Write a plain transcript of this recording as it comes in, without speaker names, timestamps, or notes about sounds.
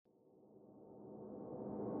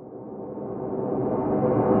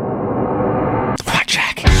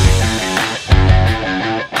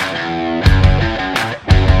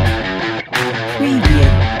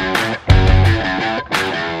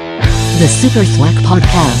Super Thwack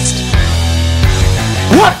Podcast.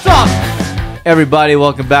 What's up, everybody?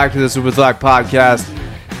 Welcome back to the Super Thwack Podcast.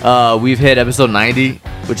 We've hit episode 90,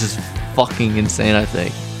 which is fucking insane, I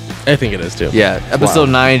think. I think it is too. Yeah, episode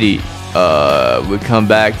 90. We come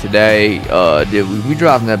back today. We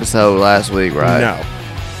dropped an episode last week, right? No.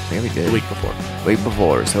 I think we did. The week before. Week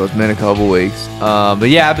before, so it's been a couple weeks. But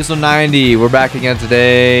yeah, episode 90. We're back again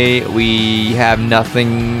today. We have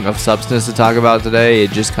nothing of substance to talk about today. It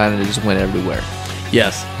just kind of just went everywhere.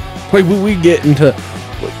 Yes. Like we get into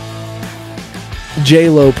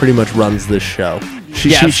J-Lo pretty much runs this show. She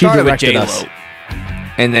started with directed J-Lo. us.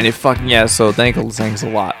 And then it fucking, so thanks a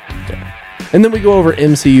lot. And then we go over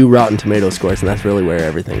MCU Rotten Tomato scores, and that's really where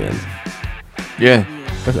everything ends. Yeah.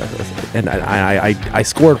 And I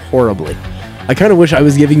scored horribly. I kind of wish I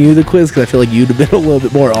was giving you the quiz because I feel like you'd have been a little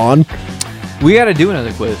bit more on. We got to do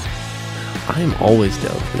another quiz. I'm always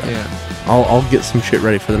down for that. Yeah. I'll get some shit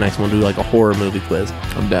ready for the next one. Do like a horror movie quiz.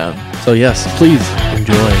 I'm down. So yes, please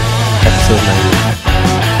enjoy episode 90.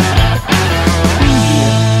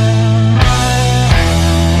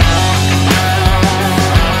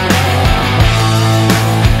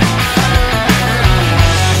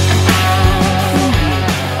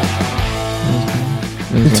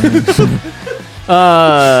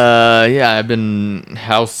 Yeah, I've been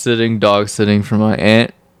house sitting, dog sitting for my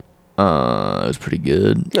aunt. It was pretty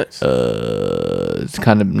good. Nice. It's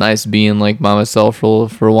kind of nice being like by myself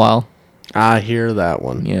for a while. I hear that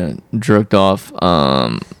one. Yeah, jerked off.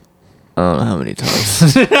 I don't know how many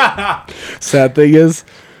times. Sad thing is,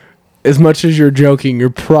 as much as you're joking, you're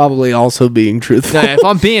probably also being truthful. Now, if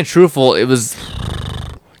I'm being truthful, it was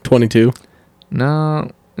 22.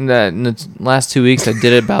 no. In the last 2 weeks, I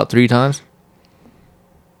did it about 3 times.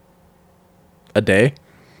 A day?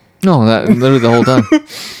 No, that literally the whole time.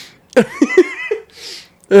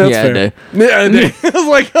 That's Yeah, fair. a day. Yeah, a day. I was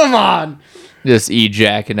like, come on. Just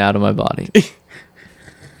ejacking out of my body.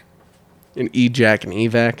 An E-Jack and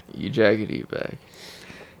evac. Ejack and evac.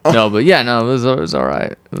 No, but yeah, no, it was all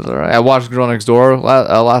right. It was all right. I watched Girl Next Door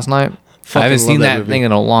last night. I haven't Fucking seen love that movie. thing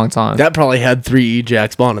in a long time. That probably had 3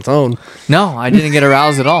 E-Jacks on its own. No, I didn't get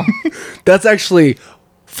aroused at all. That's actually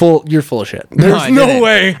full. You're full of shit. There's I no didn't.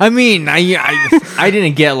 way. I mean, I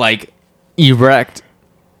didn't get like erect.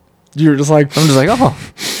 You're just like, I'm just like, oh.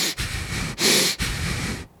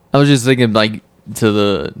 I was just thinking like to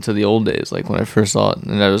the old days, like when I first saw it,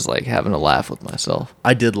 and I was like having a laugh with myself.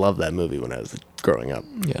 I did love that movie when I was growing up.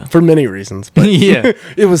 Yeah. For many reasons. But Yeah.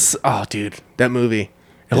 it was, oh, dude, that movie.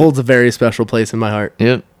 It holds a very special place in my heart.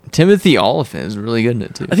 Yep. Timothy Olyphant is really good in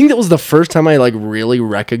it too. I think that was the first time I like really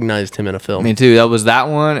recognized him in a film. Me too. That was that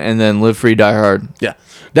one, and then Live Free, Die Hard. Yeah.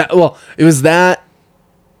 It was that.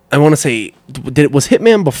 I want to say, was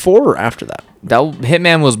Hitman before or after that? That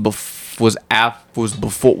Hitman was before. We're gonna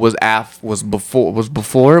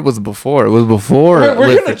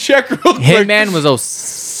check real quick. Hitman was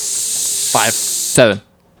 7.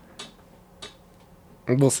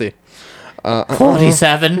 We'll see.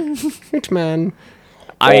 47. Hitman.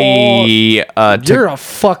 You're You're a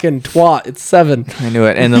fucking twat. It's 7. I knew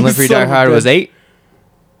it. And then Live Free, Die Son of a Hard was bitch. 8.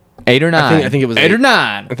 8 or 9. I think it was 8 or 8.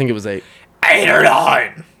 9. I think it was 8. 8 or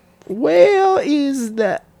 9. Where is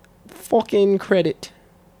that fucking credit?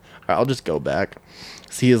 All right, I'll just go back.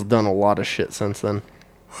 'Cause he has done a lot of shit since then.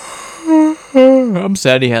 I'm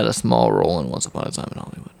sad he had a small role in Once Upon a Time in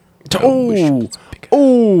Hollywood.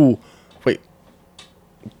 Oh, wait.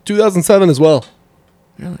 2007 as well.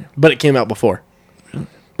 Really? But it came out before.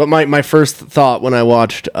 But my first thought when I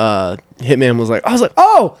watched Hitman was like,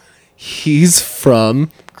 oh, he's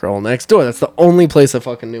from Girl Next Door. That's the only place I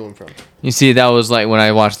fucking knew him from. You see, that was like when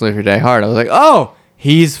I watched Live Free, Die Hard. I was like, oh,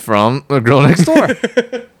 he's from The Girl Next Door.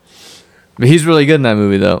 But he's really good in that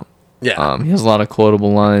movie, though. Yeah. He has a lot of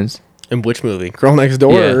quotable lines. In which movie? Girl Next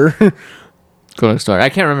Door? Yeah. Or Girl Next Door. I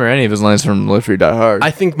can't remember any of his lines from Live Free, Die Hard. I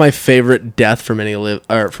think my favorite death from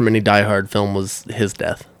any Die Hard film was his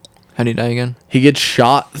death. How did he die again? He gets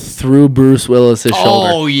shot through Bruce Willis's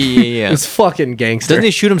shoulder. Oh, yeah. It's fucking gangster. Doesn't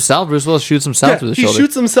he shoot himself? Bruce Willis shoots himself through the shoulder. He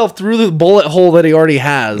shoots himself through the bullet hole that he already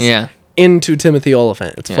has. Yeah. Into Timothy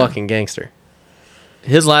Olyphant. It's Yeah. fucking gangster.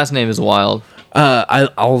 His last name is Wild.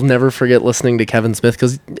 I'll never forget listening to Kevin Smith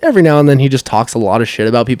because every now and then he just talks a lot of shit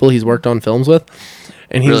about people he's worked on films with.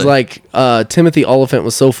 And he's Really? like, Timothy Olyphant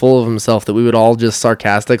was so full of himself that we would all just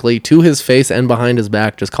sarcastically, to his face and behind his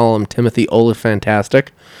back, just call him Timothy Olyphantastic.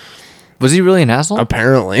 Was he really an asshole?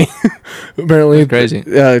 Apparently. Apparently. That's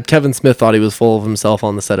crazy. Kevin Smith thought he was full of himself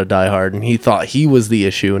on the set of Die Hard, and he thought he was the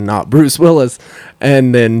issue and not Bruce Willis.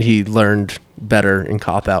 And then he learned better in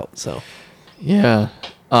Cop Out, so. Yeah.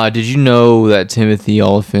 Did you know that Timothy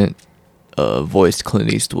Olyphant voiced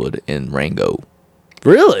Clint Eastwood in Rango.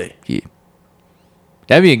 Really? Yeah.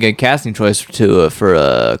 That'd be a good casting choice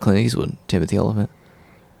for Clint Eastwood, Timothy Olyphant.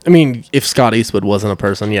 I mean, if Scott Eastwood wasn't a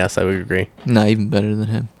person, yes, I would agree. No, even better than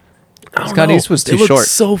him. I don't Scott know. Eastwood's They too look short.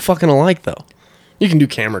 so fucking alike, though. You can do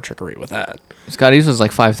camera trickery with that. Scott Eastwood's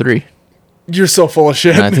like 5'3". You're so full of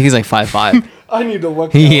shit. No, I think he's like 5'5". I need to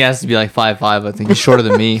look. He has to be like 5'5". I think he's shorter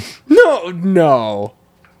than me. No.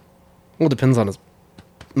 Well, it depends on his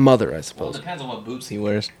mother, I suppose. depends on what boots he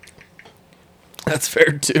wears. That's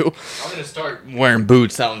fair too. I'm gonna start wearing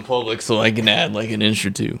boots out in public so I can add like an inch or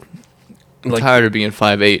two. I'm Like- tired of being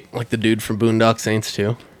 5'8". Like the dude from Boondock Saints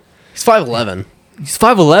too. He's 5'11". He's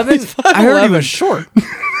 5'11". I heard he was short.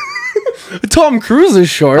 Tom Cruise is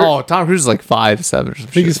short. Oh, Tom Cruise is like 5'7" or something. I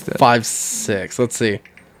think he's 5'6". Let's see.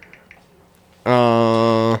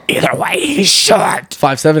 Either way, he's short.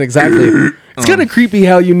 5'7", exactly. It's kind of creepy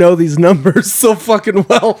how you know these numbers so fucking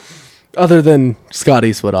well. Other than Scott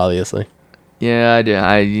Eastwood, obviously. Yeah, I do.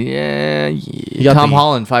 got Tom the-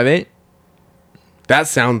 Holland, 5'8". That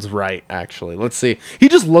sounds right, actually. Let's see. He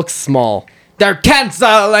just looks small. They're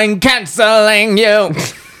canceling you.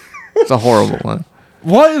 It's a horrible one.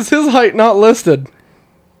 Why is his height not listed?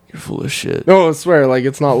 You're full of shit. No, I swear, like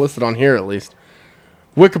it's not listed on here at least.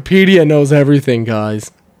 Wikipedia knows everything,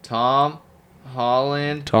 guys. Tom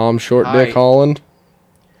Holland. Tom Short Height. Dick Holland.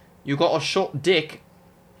 You got a short dick.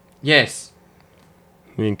 Yes.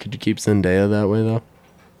 I mean, could you keep Zendaya that way though?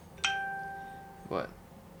 What?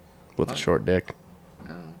 With a short dick.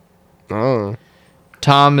 Oh.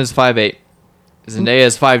 Tom is 5'8". Zendaya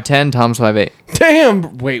is 5'10". Tom's 5'8".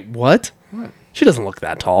 Damn. Wait, what? What? She doesn't look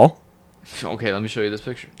that tall. Okay, let me show you this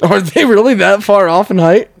picture. Are they really that far off in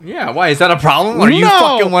height? Yeah, why is that a problem? Are you No!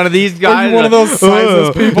 fucking one of these guys? Are you one of those sizes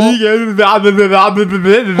people?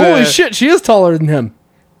 Holy shit, she is taller than him.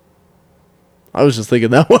 I was just thinking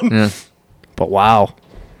that one. Yeah. But wow.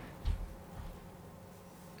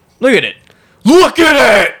 Look at it. Look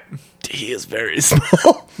at it. He is very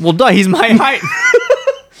small. Well, duh, he's my height.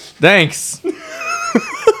 Thanks.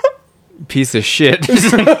 Piece of shit.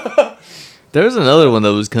 There's another one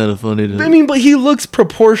that was kind of funny to I mean, but he looks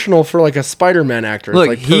proportional for like a Spider-Man actor. It's, look.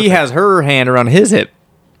 like, He perfect. has her hand around his hip.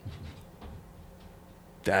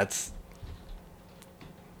 That's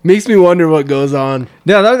makes me wonder what goes on.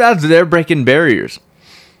 Yeah, they're breaking barriers.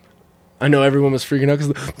 I know everyone was freaking out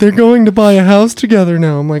because they're going to buy a house together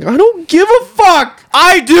now. I'm like, I don't give a fuck.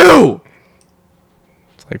 I do.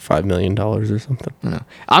 It's like $5 million or something. No.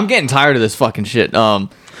 I'm getting tired of this fucking shit. I know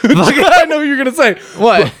what you're gonna say.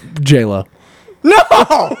 What? J-Lo. No.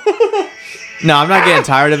 No, I'm not getting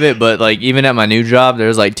tired of it, but like even at my new job,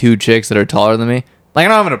 there's like 2 chicks that are taller than me. Like I'm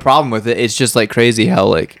not having a problem with it. It's just like crazy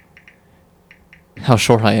how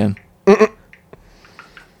short I am. I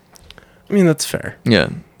mean, that's fair. Yeah.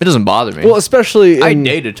 It doesn't bother me. Well, especially I in,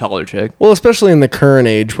 date a taller chick. well, especially in the current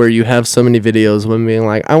age where you have so many videos of women being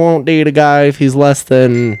like, I won't date a guy if he's less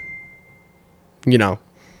than, you know.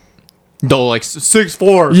 Though like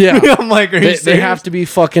 6'4". Yeah. I'm like, are you They serious? have to be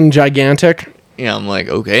fucking gigantic. Yeah, I'm like,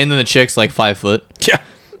 okay. And then the chick's like 5 foot. Yeah.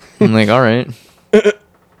 I'm like, all right.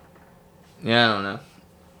 Yeah, I don't know.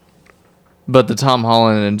 But the Tom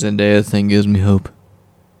Holland and Zendaya thing gives me hope.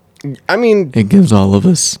 I mean, It gives all of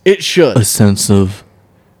us it should. a sense of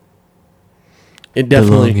It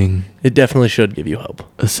belonging, definitely should give you hope.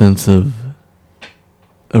 a sense of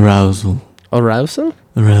arousal. Arousal?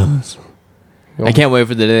 Arousal. I can't wait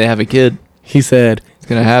for the day they have a kid. He said, It's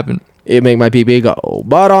gonna happen. it make my BB go,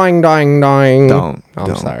 ba-doing, doing, doing. Don't. I'm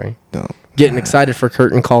don't, sorry. Don't. Getting excited for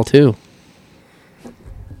Curtain Call too.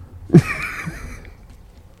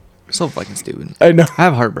 So fucking stupid. I know. I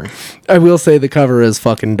have heartburn. I will say the cover is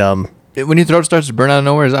fucking dumb. When your throat starts to burn out of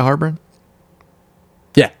nowhere, is that heartburn?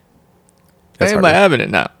 Yeah. I That's am heartburn. having it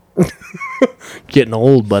now. Getting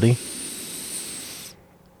old, buddy.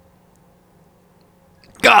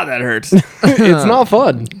 God, that hurts. It's not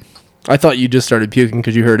fun. I thought you just started puking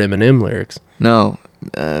because you heard Eminem lyrics. No,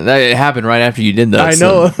 that happened right after you did that. I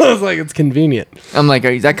so- know. I was like, it's convenient. I'm like,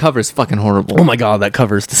 that cover is fucking horrible. Oh my god, that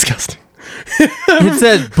cover is disgusting. It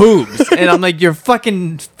says boobs, and I'm like, you're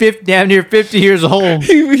fucking damn near 50 years old.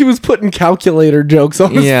 He was putting calculator jokes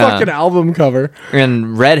on his Yeah. fucking album cover.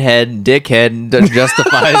 And redhead, dickhead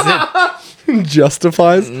justifies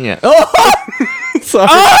Justifies. it. Yeah. Oh, Sorry.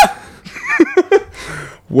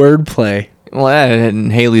 Wordplay. well,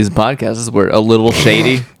 and Haley's podcast is where a little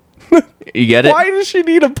shady. You get it? Why does she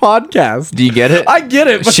need a podcast? Do you get it? I get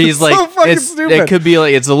it, but She's it's like, so fucking it's, stupid. it could be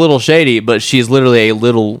like it's a little shady, but she's literally a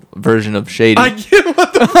little version of shady. I get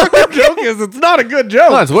what the fucking joke is. It's not a good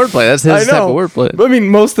joke. No, it's wordplay. That's I his type know. of wordplay. I mean,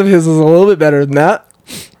 most of his is a little bit better than that.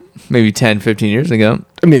 maybe 10, 15 years ago.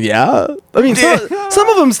 I mean, yeah. I mean, some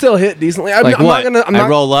of them still hit decently. Like what? I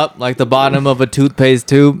roll up like the bottom of a toothpaste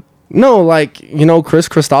tube. No, like, you know, Chris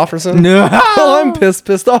Christopherson. No. Oh, I'm pissed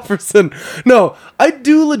Christopherson. No, I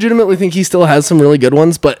do legitimately think he still has some really good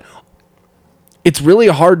ones, but it's really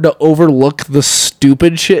hard to overlook the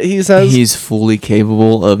stupid shit he says. He's fully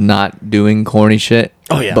capable of not doing corny shit.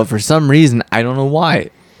 Oh, yeah. But for some reason, I don't know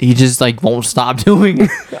why, he just like won't stop doing it.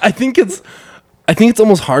 I think it's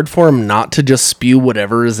almost hard for him not to just spew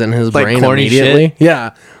whatever is in his Like brain corny immediately. shit?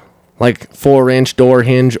 Yeah. Like 4-inch door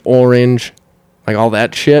hinge, orange, like all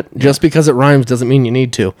that shit. Just because it rhymes doesn't mean you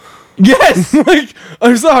need to. Yes. Like,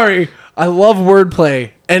 I'm sorry. I love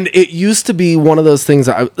wordplay. And it used to be one of those things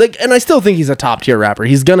that I like, and I still think he's a top tier rapper.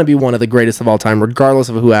 He's gonna be one of the greatest of all time, regardless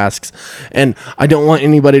of who asks. And I don't want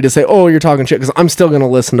anybody to say, "Oh, you're talking shit," because I'm still gonna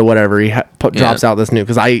listen to whatever he drops out this new.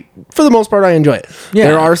 Because for the most part, I enjoy it. Yeah.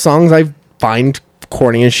 There are songs I find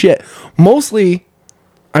corny as shit. Mostly,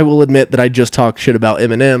 I will admit that I just talk shit about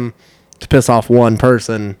Eminem to piss off one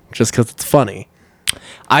person, just because it's funny.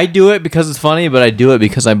 I do it because it's funny, but I do it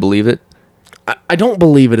because I believe it. I don't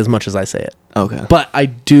believe it as much as I say it. Okay. But I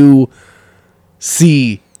do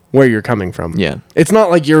see where you're coming from. Yeah. It's not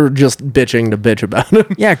like you're just bitching to bitch about him.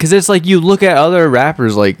 Yeah, because it's like you look at other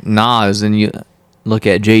rappers like Nas and you look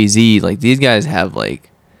at Jay-Z, like these guys have like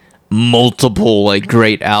multiple like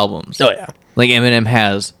great albums. Oh, yeah. Like Eminem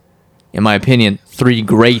has, in my opinion, 3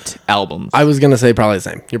 great albums. I was going to say probably the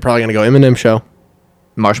same. You're probably going to go Eminem Show.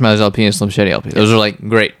 Marshmallows LP and Slim Shady LP. Those are like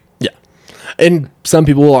great. Yeah. And some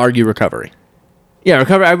people will argue Recovery. Yeah,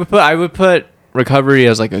 Recovery. I would put Recovery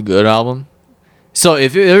as like a good album. So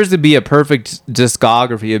if there was to be a perfect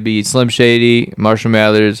discography, it'd be Slim Shady, Marshall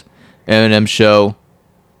Mathers, Eminem Show.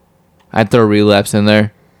 I'd throw Relapse in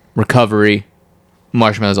there, Recovery,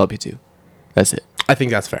 Marshmallows LP 2. That's it. I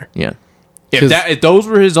think that's fair. Yeah. If those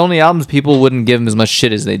were his only albums, people wouldn't give him as much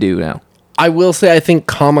shit as they do now. I will say I think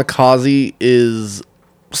Kamikaze is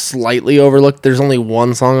slightly overlooked. There's only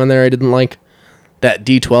one song on there I didn't like. That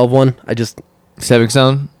D12 one. Civic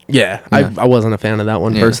Zone? Yeah. I wasn't a fan of that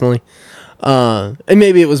one Yeah. personally. And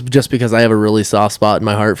maybe it was just because I have a really soft spot in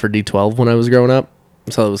my heart for D12 when I was growing up.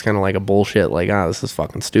 So it was kind of like a bullshit, like, this is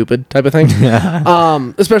fucking stupid type of thing.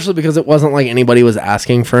 Especially because it wasn't like anybody was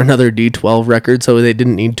asking for another D12 record, so they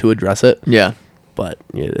didn't need to address it. Yeah. But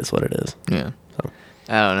it is what it is. Yeah. So.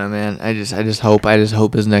 I don't know, man. I just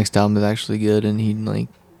hope his next album is actually good and he like.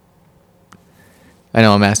 I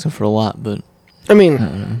know I'm asking for a lot, but I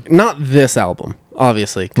mean, not this album,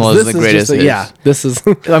 obviously. 'Cause well, this is the greatest hits. Yeah, this is.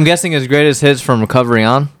 I'm guessing his greatest hits from Recovery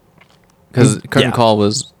on, because Curtain Yeah. Call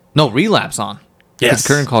was Relapse on. Yes.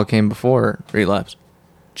 Curtain Call came before Relapse.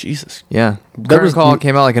 Jesus. Yeah, There Curtain was Call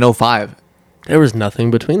came out like in 05. There was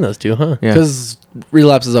nothing between those two, huh? Yeah. Because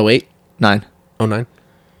Relapse is 08, 9. 09.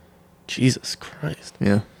 Jesus Christ.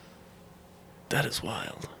 Yeah. That is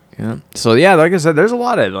wild. Yeah. So yeah, like I said, there's a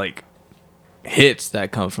lot of like hits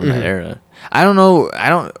that come from that era. I don't know.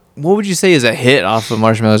 What would you say is a hit off of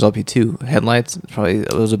Marshmallows LP 2? Headlights probably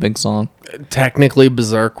was a big song. Technically,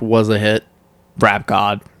 Berserk was a hit. Rap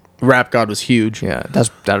God. Rap God was huge. Yeah,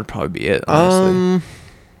 that would probably be it. Honestly.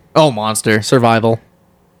 Monster. Survival.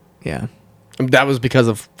 Yeah. That was because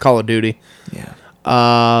of Call of Duty. Yeah.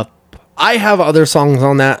 I have other songs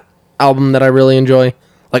on that album that I really enjoy.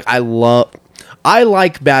 Like I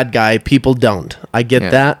like Bad Guy. People don't. I get Yeah.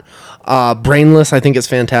 that. Brainless, I think is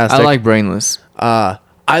fantastic. I like Brainless. I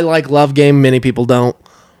like Love Game. Many people don't.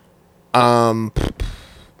 Rhyme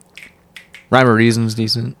or Reason's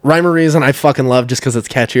decent. Rhyme or Reason, I fucking love just because it's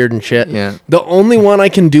catchier and shit. Yeah. The only one I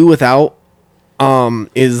can do without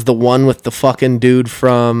is the one with the fucking dude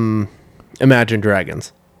from Imagine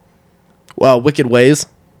Dragons. Well, Wicked Ways.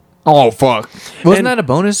 Oh fuck! Wasn't And- that a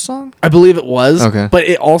bonus song? I believe it was. Okay. But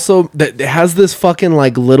it also it has this fucking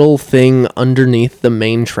like little thing underneath the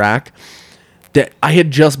main track that I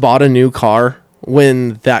had just bought a new car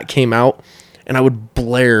when that came out, and I would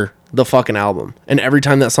blare the fucking album. And every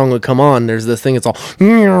time that song would come on, there's this thing, it's all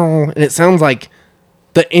and it sounds like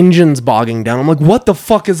the engine's bogging down. I'm like, what the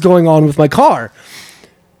fuck is going on with my car?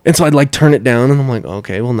 And so I'd like turn it down and I'm like,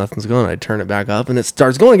 okay, well nothing's going. I'd turn it back up and it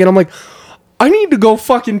starts going again. I'm like, I need to go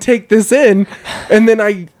fucking take this in. And then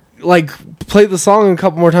I like play the song a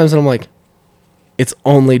couple more times and I'm like, it's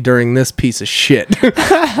only during this piece of shit.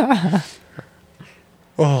 It's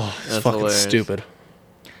fucking hilarious. stupid.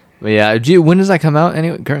 But yeah, when does that come out?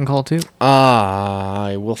 Anyway, Curtain Call 2?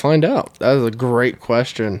 I will find out. That is a great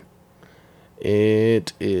question.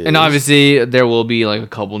 It is. And obviously, there will be like a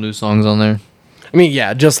couple new songs on there. I mean,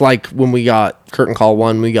 yeah, just like when we got Curtain Call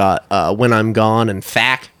 1, we got When I'm Gone and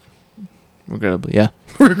Fack. Regrettably, yeah.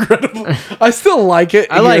 Regrettable. I still like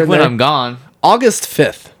it. I here like and when there. I'm gone. August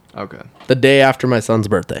 5th, Okay, the day after my son's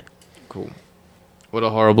birthday. cool. What a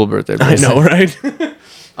horrible birthday I present. know,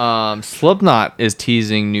 right? Slipknot is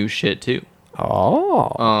teasing new shit too.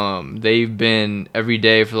 Oh. They've been every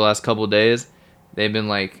day for the last couple of days. They've been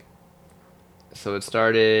like, so it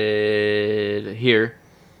started here.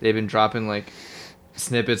 They've been dropping like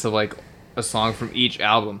snippets of like a song from each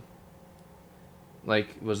album. Like,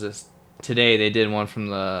 was this today? They did one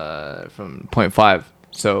from Point Five.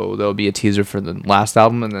 So there'll be a teaser for the last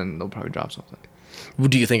album, and then they'll probably drop something.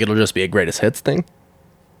 Do you think it'll just be a greatest hits thing?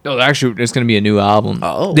 No, actually, it's gonna be a new album.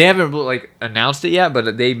 Oh. They haven't like announced it yet,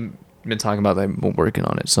 but they've been talking about them working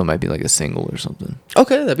on it, so it might be like a single or something.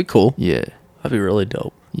 Okay, that'd be cool. Yeah, That'd be really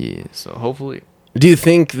dope. yeah. So hopefully, Do you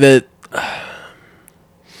think that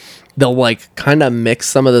they'll like kind of mix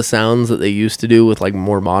some of the sounds that they used to do with like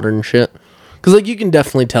more modern shit? Because like you can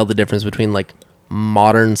definitely tell the difference between like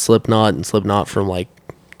modern Slipknot and Slipknot from like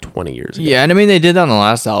 20 years ago. yeah. And I mean, they did that on the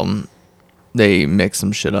last album. They mixed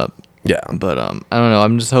some shit up, Yeah. but I don't know.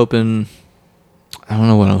 I'm just hoping. I don't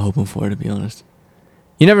know what I'm hoping for, to be honest.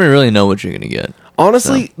 You never really know what you're gonna get.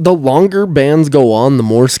 Honestly, the longer bands go on, the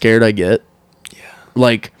more scared I get. Yeah.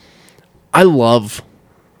 Like, I love,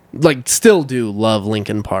 like, still do love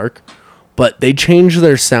Linkin Park, but they change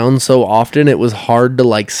their sound so often, it was hard to,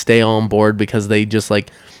 like, stay on board because they just,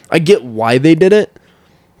 like, I get why they did it,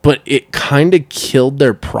 but it kind of killed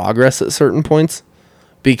their progress at certain points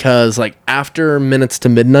because, like, after Minutes to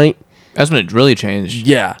Midnight, That's when it really changed.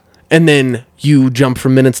 yeah. And then you jump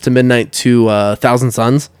from Minutes to Midnight to Thousand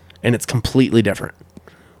Suns, and it's completely different.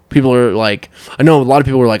 People are like, I know a lot of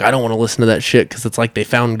people were like, I don't want to listen to that shit because it's like they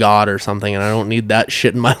found God or something, and I don't need that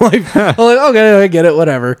shit in my life. I'm like, okay, I get it,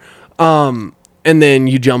 whatever. And then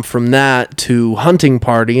you jump from that to Hunting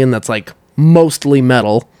Party, and that's like mostly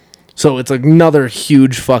metal. So it's another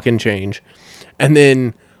huge fucking change. And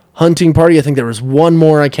then Hunting Party, I think there was one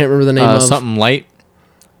more, I can't remember the name of. Something light.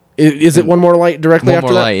 Is it One More Light directly One after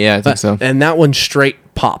More that? Light, yeah, I think so. And that one's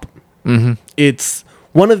straight pop. Mm-hmm. It's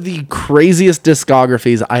one of the craziest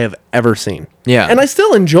discographies I have ever seen. Yeah. And I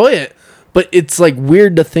still enjoy it, but it's like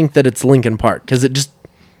weird to think that it's Linkin Park because it's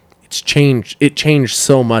changed. It changed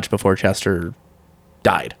so much before Chester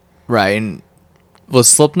died. Right, and with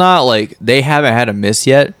Slipknot, like they haven't had a miss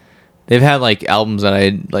yet. They've had like albums that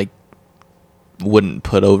I like wouldn't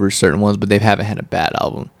put over certain ones, but they haven't had a bad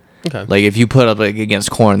album. Okay. Like if you put up like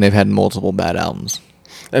against Korn, they've had multiple bad albums.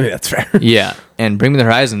 I mean, that's fair. Yeah, and Bring Me the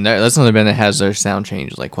Horizon, that's another band that has their sound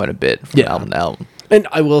changed like quite a bit from Yeah. album to album. And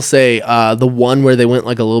I will say, the one where they went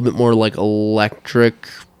like a little bit more like electric,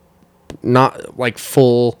 not like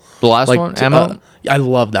full. The last like one, Ammo? I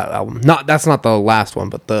love that album. That's not the last one,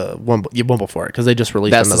 but the one before it because they just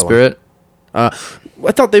released That's the another Spirit. one.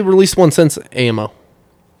 I thought they released one since AMO.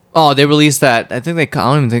 Oh, they released that. I think I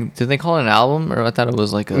don't even think. Did they call it an album, or I thought it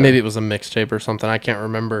was like a Maybe it was a mixtape or something. I can't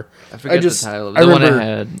remember. I forget the title. Of it. I The one I remember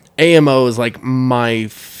had. AMO is like my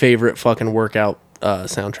favorite fucking workout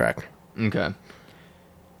soundtrack. Okay.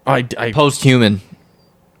 I Post-Human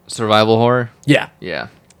survival horror. yeah. Yeah.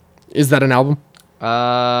 Is that an album?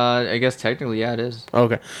 I guess technically, yeah, it is.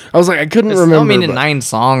 Okay. I was like, I couldn't It's, remember. I mean, but 9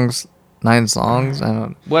 songs. 9 songs. I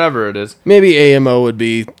don't. Whatever it is. maybe AMO would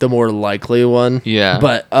be the more likely one. Yeah.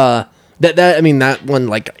 But that I mean that one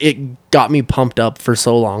like it got me pumped up for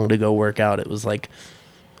so long to go work out. It was like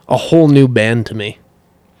a whole new band to me.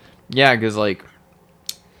 Yeah, because like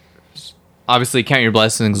obviously, Count Your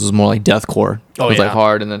Blessings was more like deathcore. Oh, it was yeah. like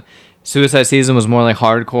hard, and then Suicide Season was more like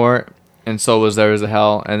hardcore, and so was There Is a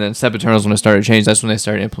Hell, and then Sempiternal's when it started to change. That's when they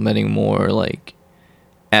started implementing more like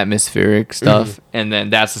atmospheric stuff, and then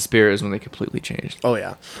That's the Spirit is when they completely changed. Oh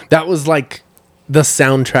yeah, that was like the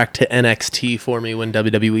soundtrack to NXT for me when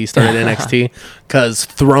WWE started NXT because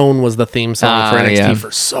Throne was the theme song for NXT yeah.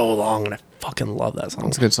 for so long, and I fucking love that song.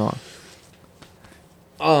 It's a good song.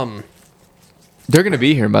 They're gonna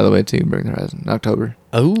be here, by the way, too. Bring the Horizon in October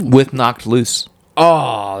Oh, with Knocked Loose.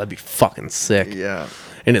 oh, that'd be fucking sick. Yeah,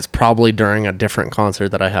 And it's probably during a different concert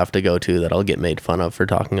that I have to go to that I'll get made fun of for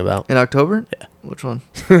talking about. in October. Yeah, which one?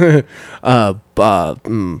 Five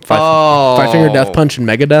Finger Death Punch and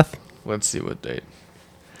Megadeth. Let's see what date.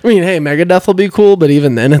 I mean, hey, Megadeth will be cool, but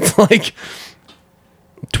even then, it's like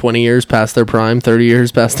 20 years past their prime, 30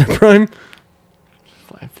 years past their prime.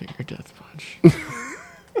 Five Finger Death Punch.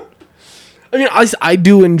 I mean, I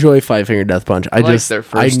do enjoy Five Finger Death Punch. I like just their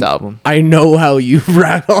first album. I know how you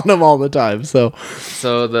rat on them all the time. So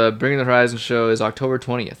So the Bring the Horizon show is October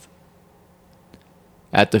 20th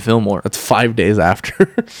at the Fillmore. that's 5 days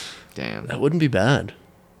after. Damn. That wouldn't be bad.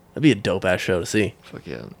 That'd be a dope ass show to see. Fuck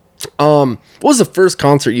yeah. What was the first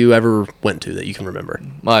concert you ever went to that you can remember?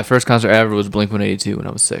 My first concert ever was Blink-182 when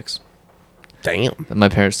I was 6. Damn. My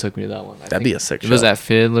parents took me to that one. That'd be a sick It was show. at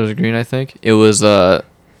Fiddler's Green, I think. It was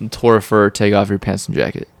Tour for Take Off Your Pants and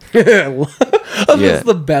Jacket. That's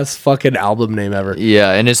the best fucking album name ever.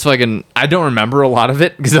 Yeah, and it's fucking... I don't remember a lot of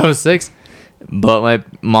it because I was 6. But my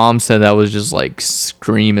mom said that was just like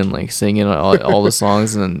screaming, like singing all the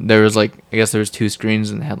songs. And then there was like... I guess there was 2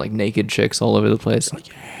 screens and it had like naked chicks all over the place.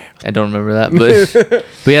 I don't remember that.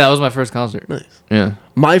 But yeah, that was my first concert. Nice. Yeah.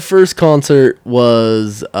 My first concert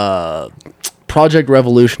was Project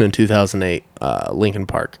Revolution in 2008, Linkin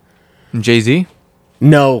Park. Jay-Z?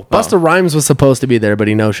 No, Busta Rhymes was supposed to be there, but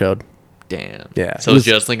he no-showed. Damn. Yeah. So it was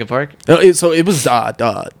just Linkin Park? So it was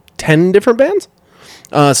 10 different bands.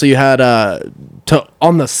 So you had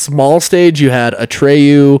on the small stage you had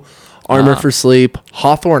Atreyu, Armor for Sleep,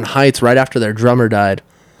 Hawthorne Heights right after their drummer died.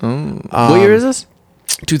 What year is this?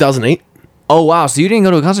 2008. Oh, wow. So you didn't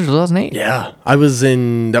go to a concert in 2008? Yeah,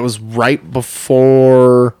 that was right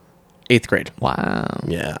before 8th grade. Wow.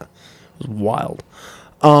 Yeah, it was wild.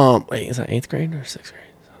 Wait, is that 8th grade or 6th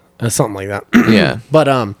grade? Something like that. Yeah.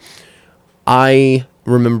 But I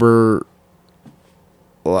remember,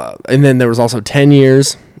 and then there was also 10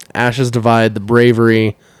 Years, Ashes Divide, The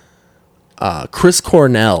Bravery, Chris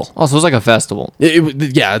Cornell. Oh, so it was like a festival.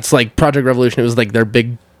 Yeah, it's like Project Revolution. It was like their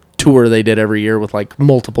big tour they did every year with like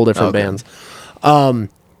multiple different bands.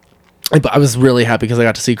 But I was really happy because I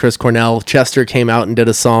got to see Chris Cornell. Chester came out and did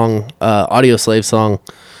a song, Audio Slave song,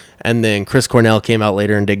 and then Chris Cornell came out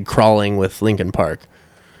later and did Crawling with Linkin Park,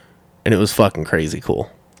 and it was fucking crazy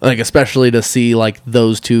cool. Like especially to see like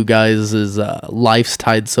those two guys' lives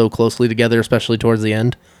tied so closely together, especially towards the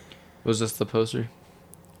end. Was this the poster?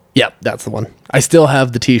 Yep, that's the one. I still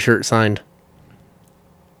have the T-shirt signed.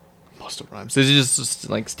 Busta Rhymes. It just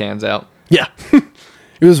like stands out. Yeah.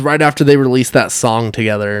 It was right after they released that song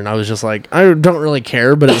together, and I was just like, I don't really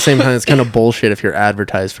care, but at the same time, it's kind of bullshit if you're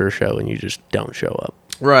advertised for a show and you just don't show up.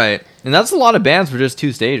 Right. And that's a lot of bands for just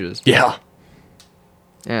 2 stages. Yeah.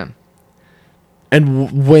 Yeah.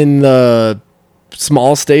 And when the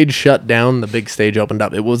small stage shut down, the big stage opened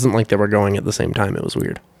up. It wasn't like they were going at the same time. It was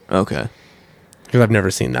weird. Okay. Because I've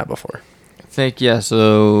never seen that before. I think, yeah,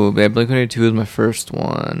 so Blink-182 was my first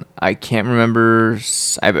one. I can't remember.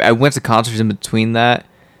 I went to concerts in between that.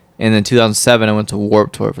 And then 2007, I went to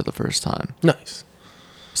Warped Tour for the first time. Nice.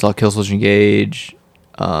 Saw Killswitch Engage.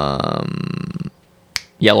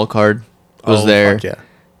 Yellow Card was there. Fuck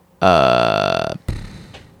yeah.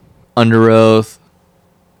 Under Oath.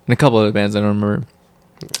 And a couple other bands I don't remember.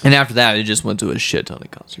 And after that, I just went to a shit ton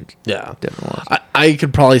of concerts. Yeah. Different ones. I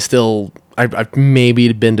could probably still... I've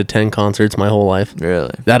maybe been to 10 concerts my whole life.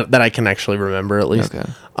 Really? That I can actually remember, at least. Okay.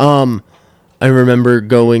 I remember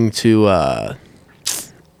going to...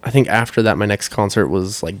 I think after that, my next concert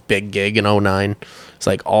was like Big Gig in 2009. It's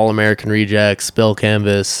like All American Rejects, Spill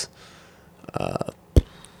Canvas, a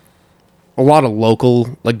lot of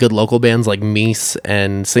local, like good local bands like Meese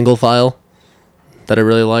and Single File that I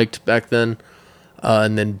really liked back then.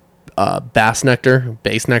 And then Bass Nectar,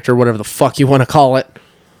 whatever the fuck you want to call it.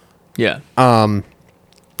 Yeah. And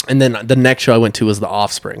then the next show I went to was The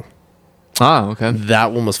Offspring. Ah, okay.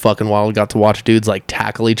 That one was fucking wild. Got to watch dudes like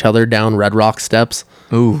tackle each other down Red Rock steps.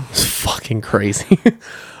 Ooh. It was fucking crazy.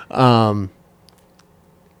 And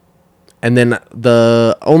then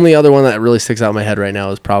the only other one that really sticks out in my head right now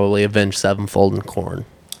is probably Avenged Sevenfold and Korn.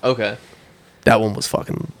 Okay. That one was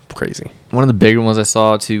fucking crazy. One of the bigger ones I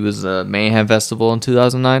saw too was the Mayhem Festival in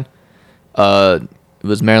 2009. It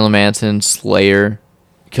was Marilyn Manson, Slayer,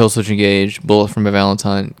 Killswitch Engage, Bullet for My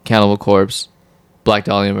Valentine, Cannibal Corpse, Black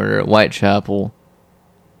Dahlia Murder, Whitechapel,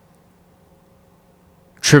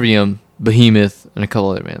 Trivium, Behemoth, and a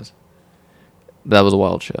couple other bands. That was a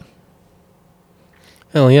wild show.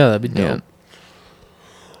 Hell yeah, that'd be dope. Yeah.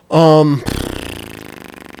 I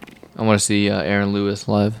want to see Aaron Lewis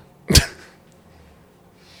live.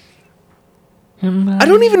 I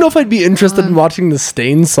don't even know if I'd be interested in watching the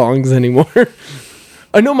Stain songs anymore.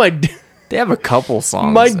 I know They have a couple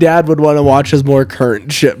songs. my dad would want to watch his more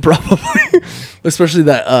current shit, probably. Especially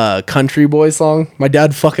that Country Boy song. My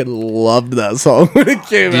dad fucking loved that song when it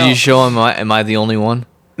came out. Did you show him Am I the Only One?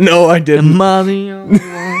 No, I didn't. Am I the only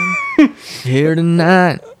one here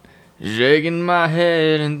tonight? Shaking my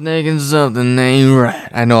head and thinking something ain't right.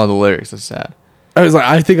 I know all the lyrics. It's sad. I was like,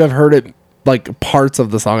 I think I've heard it, like, parts of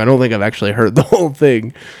the song. I don't think I've actually heard the whole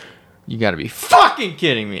thing. You gotta be fucking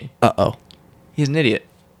kidding me. Uh-oh. He's an idiot.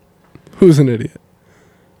 Who's an idiot?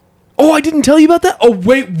 Oh, I didn't tell you about that? Oh,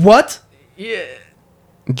 wait, what? Yeah.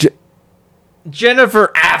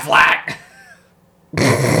 Jennifer Affleck.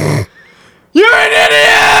 You're an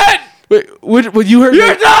idiot! Wait, what you heard?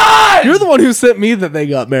 You're done! You're the one who sent me that they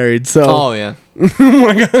got married. So, Oh yeah. oh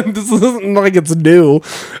my god, this isn't like it's new.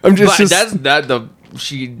 I'm But just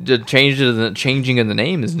changing of the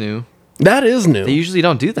name is new. that is new, They usually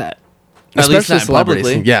don't do that. At least especially not celebrities.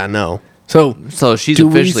 publicly. Yeah, no. So, So she's do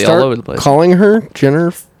we officially start all over the place. calling her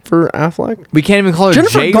Jennifer Affleck? We can't even call her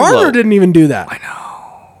Jennifer J-Lo. Garner didn't even do that.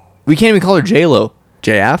 We can't even call her J-Lo.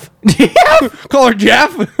 JF? Call her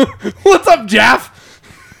Jeff? What's up, Jeff?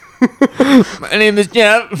 My name is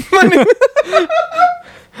Jeff.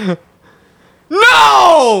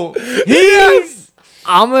 No! He's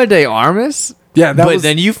Ama de Armas? Yeah, that But was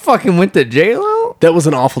then you fucking went to J-Lo? that was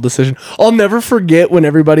an awful decision. I'll never forget when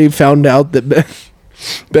everybody found out that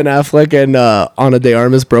Ben Affleck and Ana de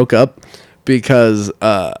Armas broke up because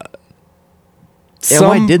Yeah,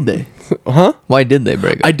 why did they? Huh? Why did they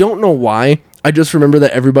break up? I don't know why. I just remember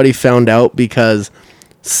that everybody found out because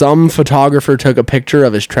some photographer took a picture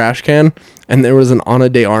of his trash can and there was an Ana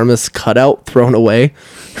de Armas cutout thrown away.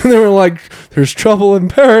 And they were like, there's trouble in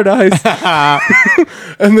paradise.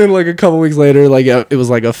 And then like a couple weeks later, like it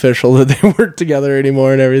was like official that they weren't together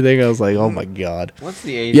anymore and everything. I was like, oh my God. What's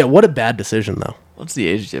the age? Yeah, what a bad decision though. What's the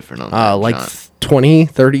age difference on that? Like John? 20,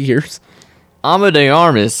 30 years. Ama de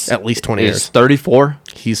Armas At least 20 is years. 34.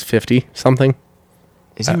 He's 50 something.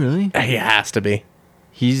 Is he really? He has to be.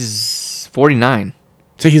 He's 49.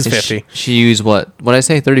 So he's And 50. She used what? What did I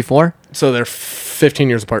say? 34? So they're 15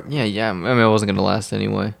 years apart. Yeah. I mean, it wasn't gonna last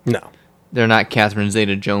anyway. No. They're not Catherine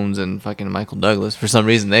Zeta-Jones and fucking Michael Douglas. For some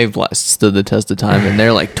reason, they've stood the test of time, and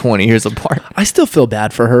they're like 20 years apart. I still feel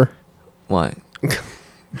bad for her. Why?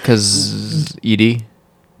 Because ED.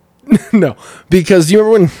 No, because you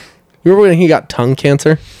remember when he got tongue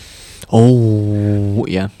cancer? Oh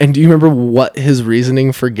yeah. And do you remember what his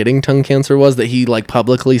reasoning for getting tongue cancer was that he like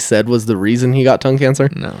publicly said was the reason he got tongue cancer?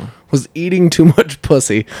 No. Was eating too much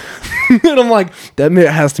pussy. And I'm like, that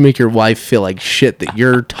has to make your wife feel like shit that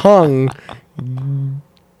your tongue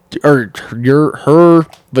or her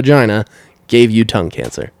vagina gave you tongue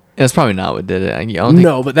cancer. That's probably not what did it. I don't think,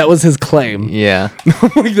 No, but that was his claim. Yeah.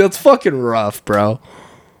 Like, that's fucking rough, bro.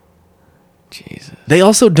 Jesus. They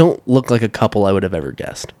also don't look like a couple I would have ever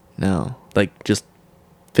guessed. No. Like, just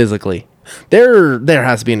physically. There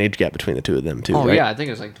has to be an age gap between the two of them, too, Oh right? yeah, I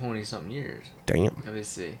think it's like 20-something years. Damn. Let me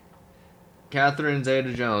see. Catherine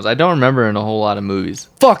Zeta-Jones. I don't remember in a whole lot of movies.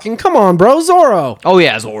 Fucking come on, bro. Zorro. Oh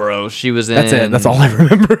yeah, Zorro. She was in. That's it. That's all I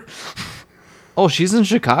remember. Oh, she's in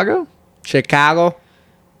Chicago? Chicago.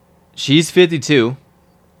 She's 52.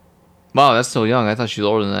 Wow, that's still young. I thought she was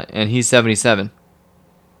older than that. And he's 77.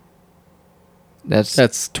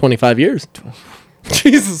 That's 25 years.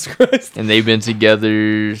 Jesus Christ. And they've been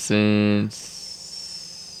together since...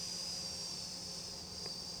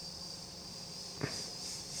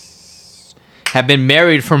 Have been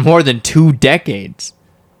married for more than 2 decades.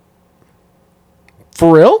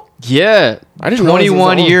 For real? Yeah. I didn't realize it was that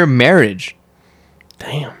long. 21-year marriage.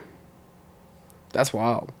 Damn. That's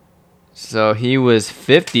wild. So he was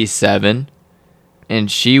 57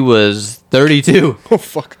 and she was 32. Oh,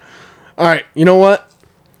 fuck. All right. You know what?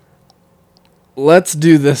 Let's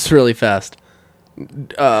do this really fast.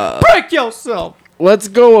 Break yourself. Let's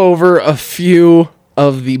go over a few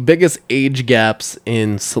of the biggest age gaps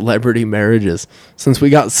in celebrity marriages since we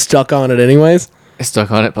got stuck on it anyways.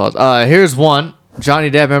 Stuck on it. Pause. Here's one.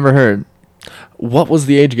 Johnny Depp, Amber Heard. What was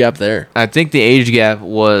the age gap there? I think the age gap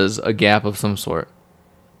was a gap of some sort.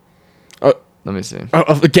 Let me see.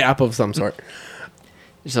 Of a gap of some sort.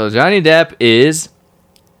 So Johnny Depp is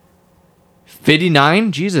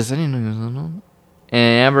 59. Jesus, I didn't know he was that old.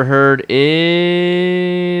 And Amber Heard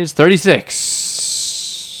is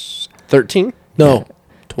 36. 13? No. Yeah.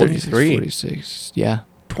 23. 46. Yeah.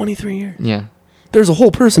 23 years. Yeah. There's a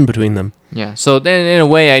whole person between them. Yeah. So then in a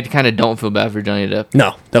way, I kind of don't feel bad for Johnny Depp.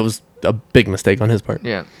 No, that was a big mistake on his part.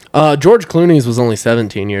 Yeah. George Clooney's was only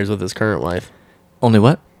 17 years with his current wife. Only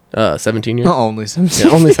what? 17 years. Not only 17.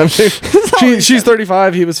 Yeah, only 17. She's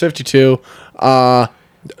 35. He was 52.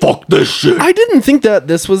 Fuck this shit. I didn't think that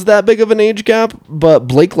this was that big of an age gap, but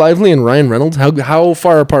Blake Lively and Ryan Reynolds, how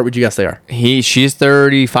far apart would you guess they are? She's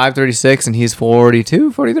 35, 36, and he's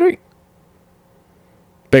 42, 43.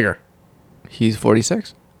 Bigger. He's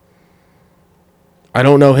 46. I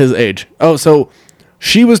don't know his age. Oh, so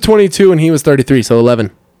she was 22 and he was 33, so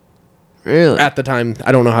 11. Really? At the time,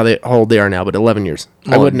 I don't know how old they are now, but 11 years.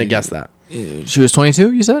 I Well, wouldn't have guessed that. She was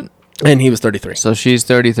 22, you said? And he was 33. So she's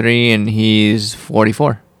 33 and he's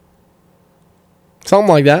 44. Something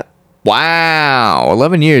like that. Wow.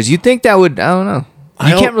 11 years. You'd think that would, I don't know.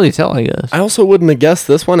 You can't really tell, I guess. I also wouldn't have guessed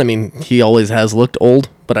this one. I mean, he always has looked old,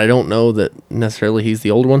 but I don't know that necessarily he's the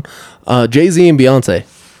old one. Jay-Z and Beyonce.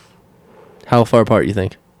 How far apart you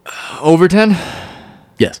think? Over 10?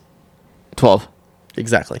 Yes, 12.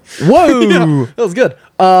 exactly. Whoa! That was good.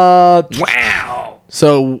 Wow.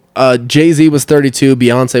 So Jay-Z was 32,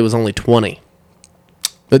 Beyonce was only 20.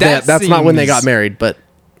 But that's not when they got seems- married, but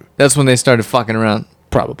That's when they started fucking around.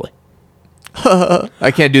 probably.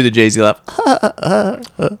 I can't do the Jay-Z laugh.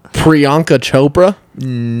 Priyanka Chopra?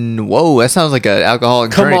 Whoa, that sounds like an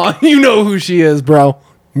alcoholic Come drink. on, you know who she is, bro.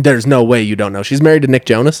 There's no way you don't know. She's married to Nick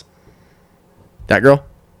Jonas. That girl?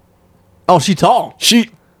 Oh, she tall.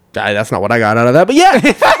 That's not what I got out of that, but yeah.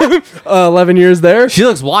 11 years there. She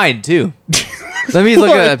looks wide, too. Let me look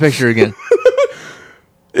at that picture again.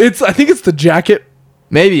 I think it's the jacket.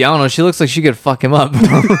 Maybe, I don't know. She looks like she could fuck him up.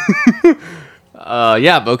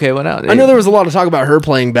 Yeah, but okay, what now? I know there was a lot of talk about her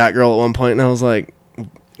playing Batgirl at one point, and I was like,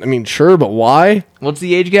 I mean, sure, but why? What's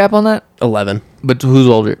the age gap on that? 11. But who's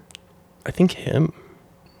older? I think him.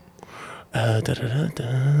 Am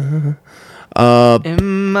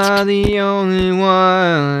I the only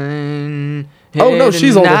one? Oh, no,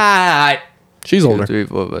 she's older. Tonight? She's 2, older. 3,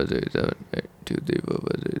 4, 5, 6, 7, 8. 2, 3, 4, 5,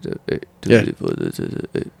 6, 7, 8. 2, Yeah. 3, 4, 5, 6, 7,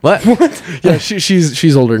 8. What? Yeah,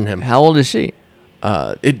 she's older than him. How old is she?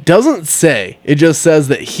 It doesn't say. It just says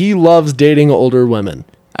that he loves dating older women.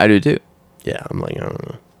 I do too. Yeah, I'm like, I don't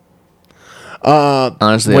know.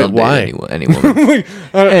 Honestly, wait, I'll date why? any woman.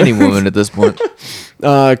 Any woman at this point.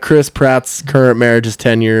 Chris Pratt's current marriage is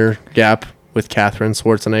 10-year gap with Catherine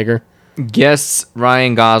Schwarzenegger. Guess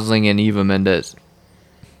Ryan Gosling and Eva Mendes.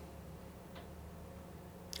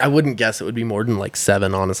 I wouldn't guess it would be more than like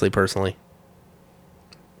 7, honestly, personally.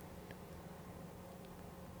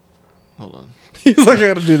 Hold on. He's like, I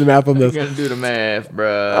gotta do the math on I this. gotta do the math,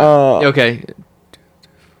 bruh. Okay.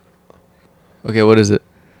 Okay, what is it?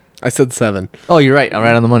 I said 7. Oh, you're right. I'm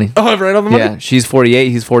right on the money. Oh, I'm right on the money? Yeah, she's 48.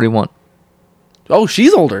 He's 41. Oh,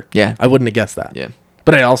 she's older. Yeah. I wouldn't have guessed that. Yeah.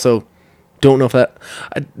 But I also don't know if that...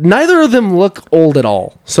 neither of them look old at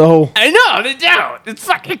all. So... I know, they don't. It's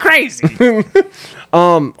fucking crazy.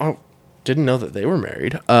 Oh, didn't know that they were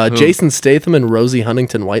married. Jason Statham and Rosie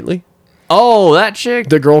Huntington-Whiteley. Oh, that chick.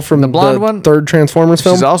 The girl from The blonde one? third Transformers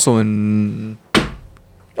film. She's also in.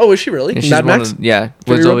 Oh, is she really? She's Mad one Max? of- yeah,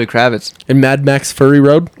 Fury with Road? Zoe Kravitz. In Mad Max Fury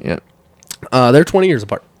Road. Yeah. They're 20 years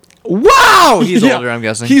apart. Wow, he's Yeah. older. I'm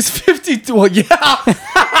guessing. He's 52. Well, yeah.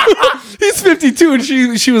 He's 52 and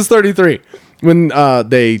she was 33 when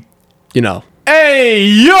they, Hey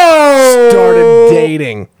yo! started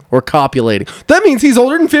dating or copulating. That means he's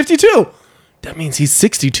older than 52. That means he's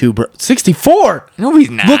 62, bro. 64. No,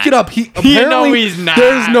 he's not. Look it up. He apparently know he's not.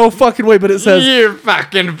 There's no fucking way, but it says You're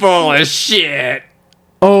fucking full of shit.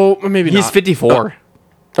 oh, maybe He's not. 54.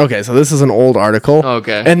 Okay, so this is an old article.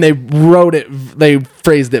 Okay. And they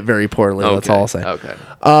phrased it very poorly. That's all I'll say. Okay.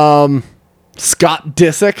 Scott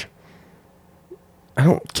Disick. I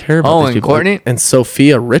don't care about Oh, these and people. Courtney? And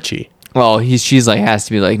Sophia Richie. Well, she's like has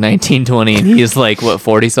to be like 19, 20, and he's like what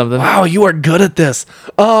 40 something. Wow, you are good at this.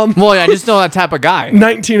 Well, I just know that type of guy.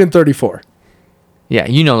 19 and 34. Yeah,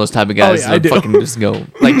 you know those type of guys. Oh, yeah, I that do. fucking just go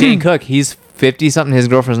like Dane Cook. He's 50 something. His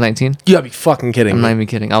girlfriend's 19. You gotta be fucking kidding I'm me. not even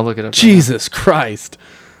kidding. I'll look it up. Jesus Christ.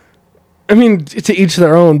 I mean, to each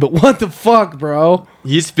their own, but what the fuck, bro?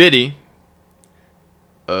 He's 50.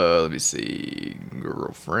 Let me see.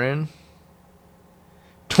 Girlfriend.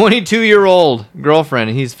 22-year-old girlfriend,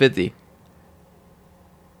 and he's 50.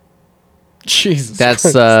 Jesus That's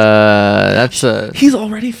Christ. He's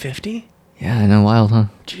already 50? yeah, I know, wild, huh?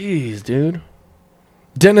 Jeez, dude.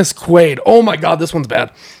 Dennis Quaid. Oh my god, this one's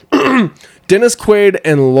bad. Dennis Quaid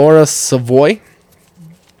and Laura Savoy.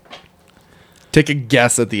 Take a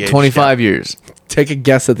guess at the age 25 gap. years. Take a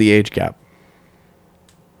guess at the age gap.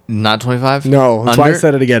 Not 25? No, that's why I Under?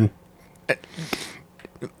 said it again.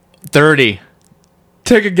 30.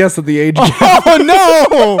 Take a guess at the age gap. Oh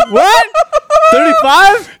no! What?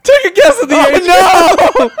 35? Take a guess at the age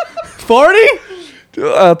No! 40?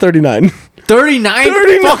 gap. 39. 39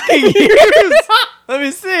 39 fucking years. Let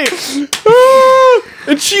me see.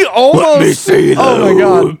 And she almost... Oh my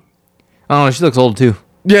god. Oh, she looks old too.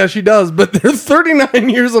 Yeah, she does, but they're 39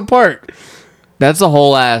 years apart. That's a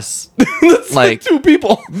whole ass. That's like Like- two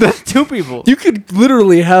people. That's two people. You could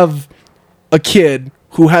literally have a kid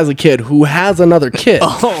who has a kid who has another kid.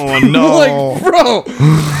 Oh no! Like,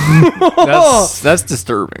 bro. That's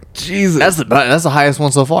disturbing. Jesus. That's the highest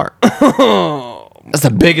one so far. That's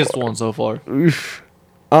the biggest one so far.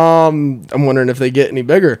 I'm wondering if they get any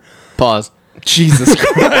bigger. Pause. Jesus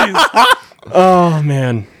Christ. Oh,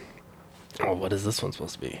 man. Oh, what is this one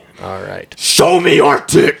supposed to be? All right. Show me your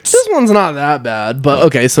tits. This one's not that bad, but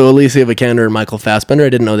okay. So Alicia Vikander and Michael Fassbender. I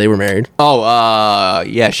didn't know they were married. Oh,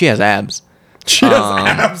 yeah, she has abs. She has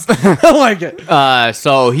abs. I like it.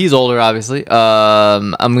 So he's older, obviously.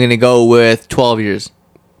 I'm gonna go with 12 years.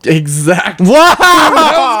 Exactly. Wow,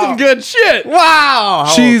 That was some good shit. wow.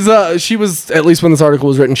 She was, at least when this article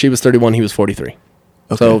was written, she was 31. He was 43.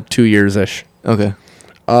 So 2 years ish. Okay.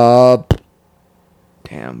 Uh,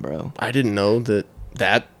 Damn, bro. I didn't know that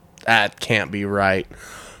can't be right.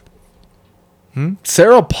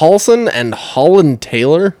 Sarah Paulson and Holland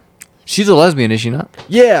Taylor. She's a lesbian, is she not?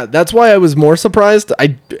 Yeah, that's why I was more surprised.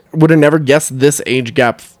 I would have never guessed this age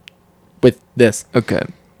gap with this. Okay.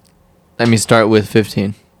 Let me start with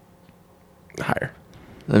 15. Higher.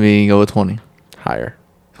 Let me go with 20. Higher.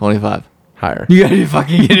 25. Higher. You gotta be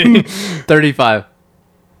fucking kidding me. 35.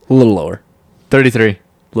 A little lower. 33. A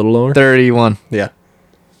little lower? 31. Yeah.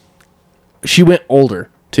 She went older,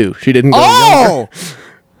 too. She didn't go Oh!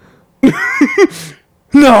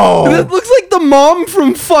 No! younger. That looks like the mom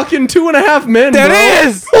from fucking 2.5 Men, That bro.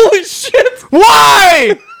 is! Holy shit!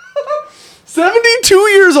 Why? 72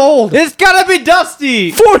 years old! It's gotta be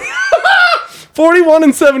Dusty. 41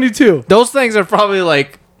 and 72. Those things are probably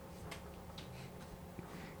like...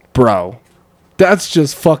 Bro. That's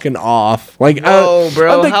just fucking off. Like, Oh,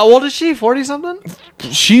 bro. I think How old is she? 40-something?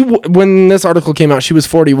 when this article came out, she was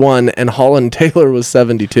 41 and Holland Taylor was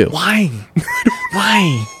 72. Why?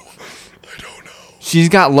 Why? I don't know. She's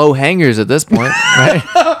got low hangers at this point, right?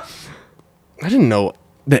 I didn't know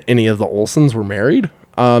that any of the Olsons were married.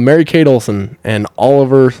 Mary Kate Olsen and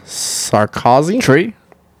Oliver Sarkozy. Tree?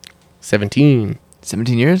 17.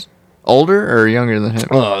 17 years? Older or younger than him?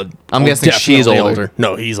 I'm guessing Definitely she's older.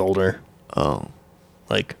 No, he's older. Oh.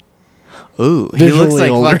 Like, Ooh, he looks Visually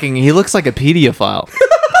like older. he looks like a pedophile.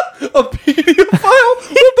 a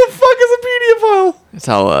pedophile? What the fuck is a pedophile? That's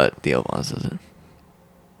how Theo Von says it.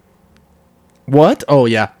 What? Oh,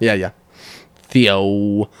 yeah.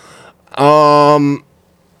 Theo. Oh,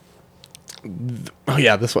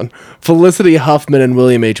 yeah, this one. Felicity Huffman and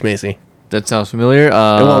William H. Macy. That sounds familiar.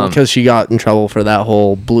 Well, because she got in trouble for that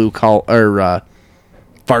whole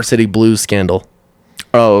Varsity Blues scandal.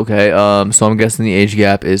 Oh, okay. So I'm guessing the age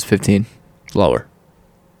gap is 15, Lower.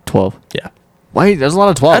 12. Yeah. Why? There's a lot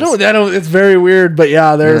of 12s. I don't, it's very weird, but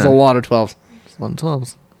yeah, there's Yeah. a lot of 12s. There's a lot of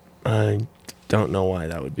 12s. I don't know why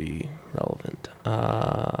that would be relevant.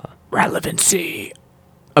 Relevancy.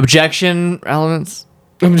 Objection. Relevance.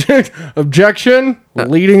 Objection.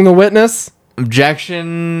 Leading the witness.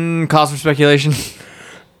 Objection. Cause for speculation.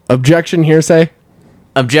 Objection. Hearsay.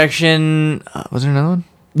 Objection. Was there another one?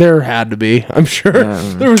 There had to be. I'm sure.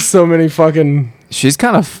 Yeah. There was so many fucking. She's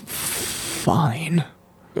kind of fine.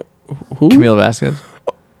 Who? Camila Vasquez.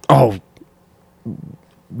 Oh.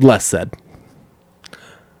 Less said.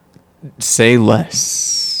 Say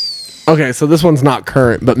less. Okay, so this one's not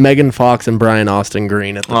current, but Megan Fox and Brian Austin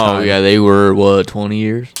Green at the time. Oh yeah, they were what, 20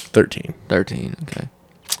 years? 13. 13. Okay.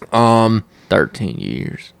 13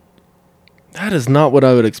 years. That is not what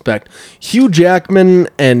I would expect. Hugh Jackman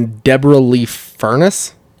and Deborah Lee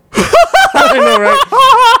Furness. I know, right?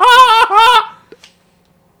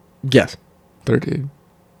 Yes. 13.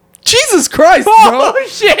 Jesus Christ, bro. Oh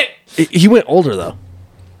shit! He went older though.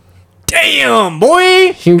 Damn,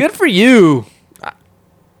 boy. Good for you.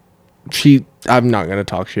 I'm not gonna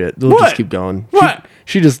talk shit. We'll What? just keep going. What?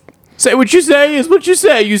 She just Say what you say is what you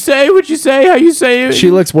say. You say what you say. How you say it. she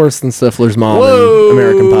looks worse than Stifler's mom in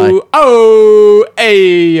American Pie. Oh,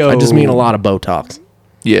 ayo. I just mean a lot of Botox.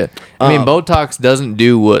 Yeah. I mean, Botox doesn't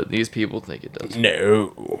do what these people think it does.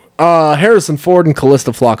 No. Harrison Ford and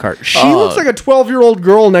Callista Flockhart. She Oh. looks like a 12-year-old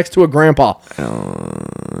girl next to a grandpa.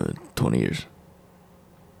 20 years.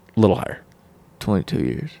 A little higher. 22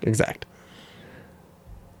 years. Exact.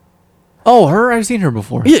 Oh, her? I've seen her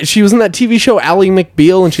before. Yeah, she was in that TV show Ally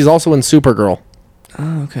McBeal, and she's also in Supergirl.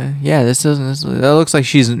 Oh, okay. Yeah, that looks like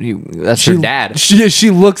that's her dad.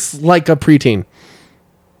 She looks like a preteen.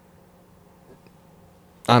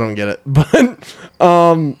 I don't get it, but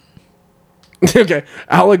okay.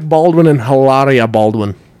 Alec Baldwin and Hilaria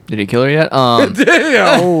Baldwin. Did he kill her yet?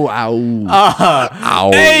 Oh, ow.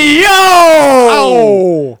 Ow. Hey,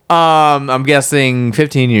 yo! I'm guessing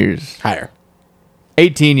 15 years. Higher.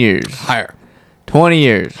 18 years. Higher. 20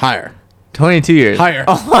 years. Higher. 22 years. Higher.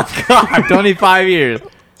 Oh my god. 25 years.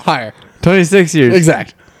 Higher. 26 years.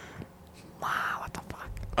 Exact.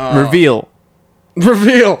 Reveal.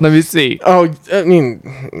 Reveal. Let me see. Oh, I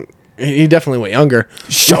mean, he definitely went younger.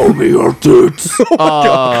 Show me your toots.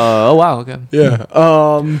 Oh wow. Okay. Yeah.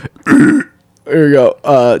 There you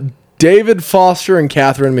go. David Foster and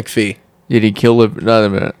Catherine McPhee. Did he kill her? No,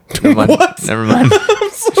 never mind. What? Never mind. I'm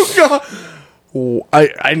so gone. Oh,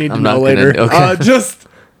 I need to I'm know not later. gonna- okay. Just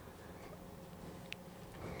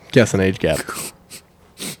guess an age gap.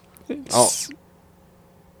 Oh.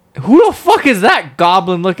 Who the fuck is that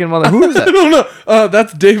goblin looking mother? Who is I that? don't know.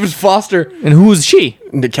 That's David Foster. And who's she?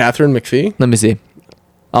 Catherine McPhee. Let me see.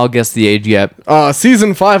 I'll guess the age gap.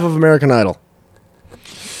 Season 5 of American Idol.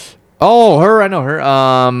 Oh, her. I know her.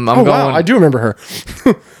 I'm going. Wow, I do remember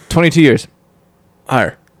her. 22 years.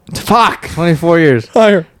 Higher. Fuck. 24 years.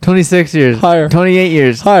 Higher. 26 years. Higher. 28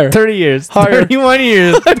 years. Higher. 30 years. Higher. 31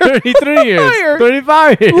 years. 33 years. Higher.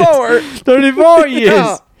 35 years. Lower. 34 years.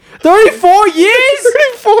 Yeah. 34 years?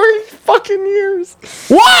 34 fucking years.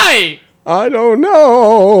 Why? I don't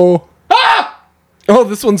know. Ah! Oh,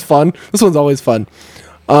 this one's fun. This one's always fun.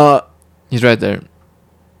 He's right there.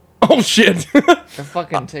 Oh, shit. They're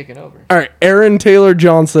fucking taking over. All right. Aaron Taylor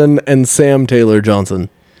Johnson and Sam Taylor Johnson.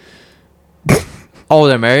 Oh,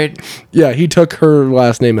 they're married? Yeah, he took her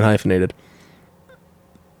last name and hyphenated.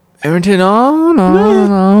 Arrington?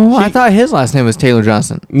 No. I thought his last name was Taylor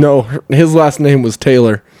Johnson. No, his last name was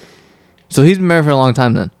Taylor. So he's been married for a long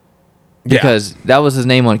time then. Yeah. Because that was his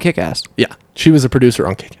name on Kick-Ass. Yeah, she was a producer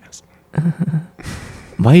on Kick-Ass.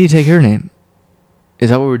 Why do you take her name? Is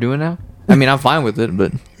that what we're doing now? I mean, I'm fine with it,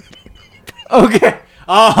 but... Okay.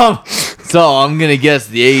 So I'm going to guess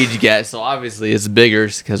the age gap. So obviously it's bigger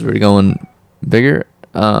because we're going bigger.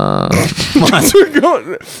 We're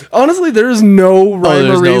going- Honestly, there is no rhyme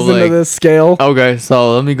there's or no, reason to like- this scale. Okay,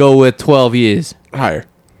 so let me go with 12 years. Higher.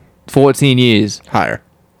 14 years. Higher.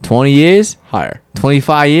 20 years. Higher.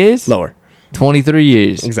 25 years. Lower. 23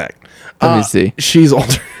 years. Exact. Let me see. She's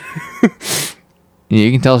older. Yeah,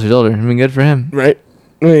 you can tell she's older. I mean, good for him. Right?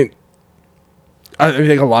 I mean, I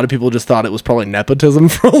think a lot of people just thought it was probably nepotism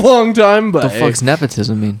for a long time, but What the fuck's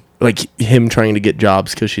nepotism mean? like him trying to get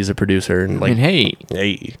jobs because she's a producer and I like, mean, hey.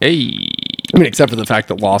 hey. I mean, except for the fact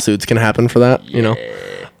that lawsuits can happen for that, you know.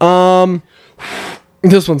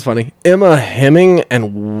 This one's funny. Emma Hemming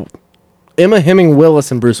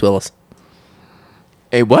Willis and Bruce Willis.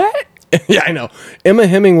 Hey, what? Yeah, I know. Emma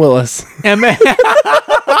Hemming Willis Emma,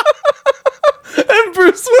 and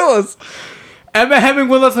Bruce Willis. Emma Hemming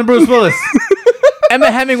Willis and Bruce Willis.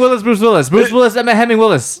 Emma Hemming Willis, Bruce Willis. Bruce Willis, Emma Hemming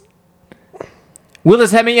Willis.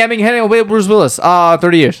 Willis Hemming, wait, Bruce Willis.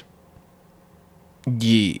 30 years.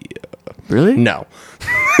 Yeah. Really? No.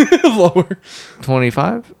 Lower.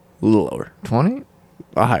 25? Lower. 20?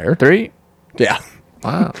 Higher. 3? Yeah.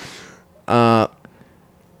 Wow.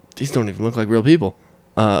 These don't even look like real people.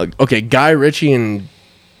 Okay, Guy Ritchie and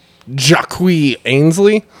Jacqui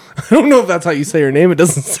Ainsley. I don't know if that's how you say her name. It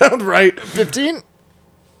doesn't sound right. 15?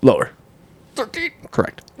 Lower. 13?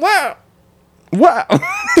 Correct. Wow. Wow.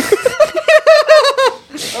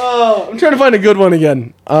 Oh, I'm trying to find a good one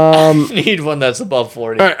again. Need one that's above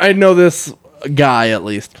 40. All right, I know this guy at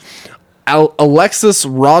least. Alexis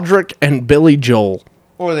Roderick and Billy Joel.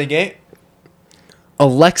 Or they gay?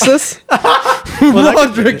 Alexis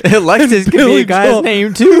Roderick. Alexis could be Billy a guy's Joel.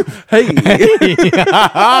 name too. Hey.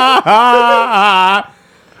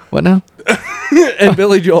 What now? And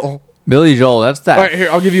Billy Joel. Billy Joel. That's that All right, here,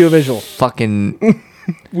 I'll give you a visual. fucking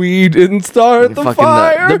We didn't start the fucking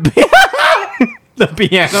fire. the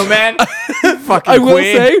piano man. Fucking I will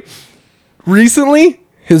Queen. say, recently,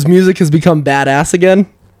 his music has become badass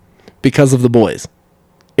again because of The Boys.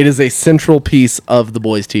 It is a central piece of The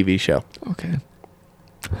Boys TV show. Okay.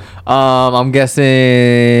 I'm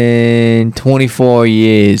guessing 24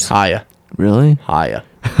 years. Higher. Really? Higher.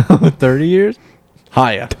 30 years?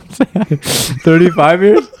 Higher. 35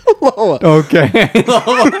 years? Lower. Okay.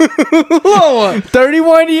 Lower.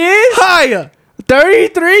 31 years? Higher.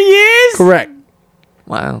 33 years? Correct.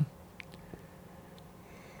 Wow.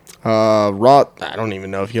 Rod, I don't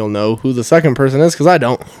even know if you'll know who the second person is because I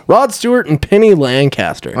don't. Rod Stewart and Penny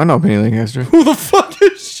Lancaster. I know Penny Lancaster. Who the fuck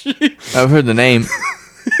is she? I've heard the name.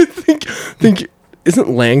 think isn't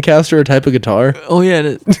Lancaster a type of guitar? Oh, yeah, it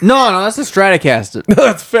is. No, that's a Stratocaster.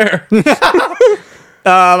 That's fair.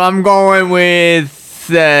 I'm going with,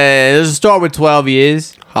 let's start with 12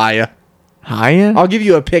 years. Higher. Higher? I'll give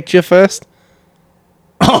you a picture first.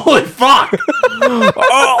 Holy fuck!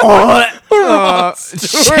 Rod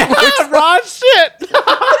Stewart. Rod shit!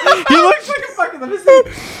 He looks like a fucking, let me see.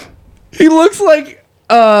 He looks like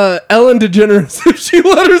Ellen DeGeneres if she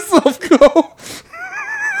let herself go.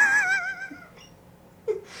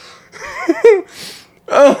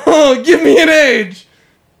 Oh, give me an age.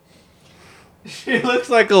 She looks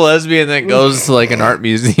like a lesbian that goes to like an art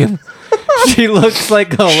museum. She looks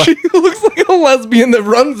like a She looks like a lesbian that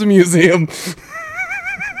runs a museum.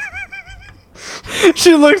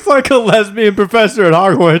 she looks like a lesbian professor at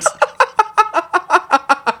Hogwarts.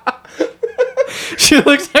 She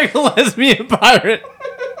looks like a lesbian pirate.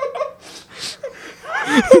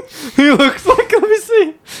 He looks like, let me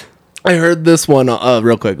see. I heard this one,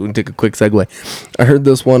 real quick, we can take a quick segue. I heard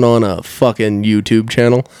this one on a fucking YouTube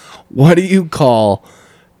channel. What do you call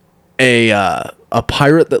a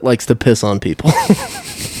pirate that likes to piss on people?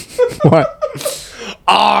 What?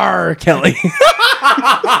 R. Kelly.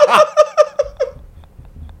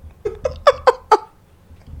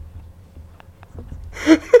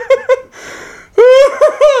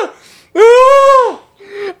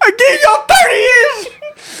 I gave y'all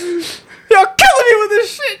 30 years. Y'all killing me with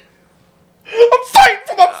this shit. I'm fighting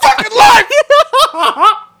for my fucking life.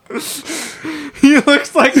 He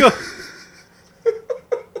looks like a.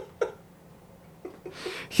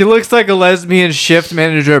 He looks like a lesbian shift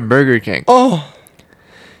manager at Burger King. Oh.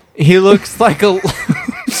 He looks like a.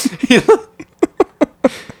 he,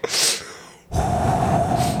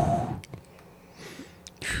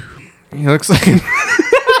 he looks like.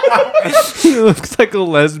 He looks like a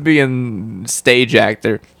lesbian stage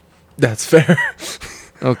actor. That's fair.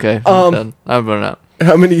 Okay, I'm done. I'm run out.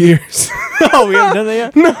 How many years? Oh, we haven't done that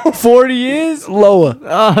yet? No. 40 years? Lower.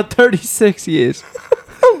 36 years.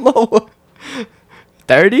 Lower.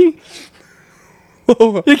 30?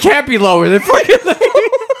 Lower. You can't be lower than fucking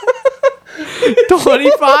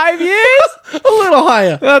 25 years? A little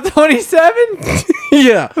higher. 27?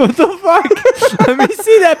 Yeah. What the fuck? Let me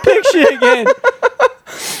see that picture again.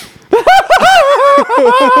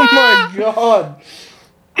 Oh my god.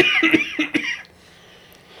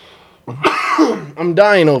 I'm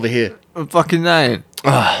dying over here. I'm fucking dying.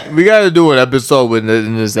 We gotta do an episode with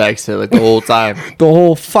in this accent like the whole time. The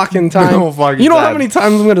whole fucking time. The whole fucking you know how time. many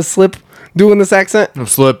times I'm gonna slip doing this accent? I'm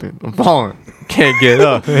slipping. I'm falling. Can't get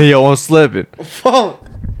up. Yo, I'm slipping. Fuck.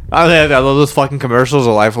 I love those fucking commercials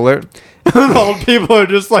of Life Alert. Old people are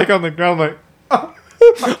just like on the ground like,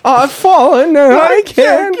 I've fallen and I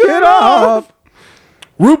can't get up.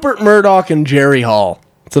 Rupert Murdoch and Jerry Hall.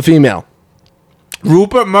 It's a female.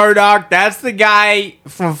 Rupert Murdoch, that's the guy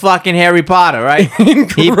from fucking Harry Potter, right?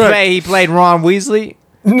 He played Ron Weasley.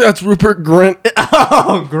 That's Rupert Grint.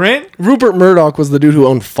 Oh, Grint? Rupert Murdoch was the dude who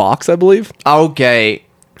owned Fox, I believe. Okay.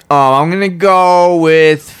 I'm gonna go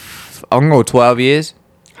with 12 years.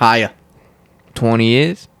 Higher. 20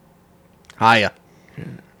 years. Higher.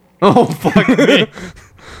 Oh, fuck me.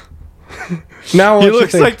 Now He what you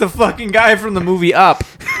looks think? like the fucking guy from the movie Up.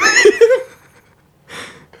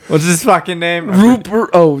 What's his fucking name? Rupert.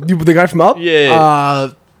 Oh, the guy from Up? Yeah.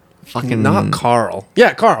 Fucking Not Carl.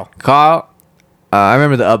 Yeah, Carl. Carl. I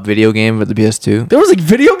remember the Up video game for the PS2. There was a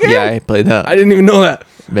video game? Yeah, I played that. I didn't even know that.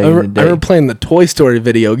 Back I in the remember, day. I remember playing the Toy Story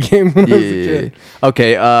video game when I was a kid.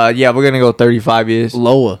 Okay, yeah, we're gonna go 35 years.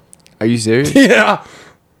 Lower. Are you serious? Yeah.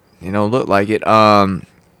 You don't look like it. Did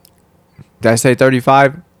I say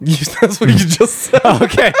 35? That's what you just said.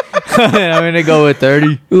 Okay. I'm gonna go with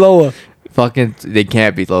 30. Lower. Fucking, they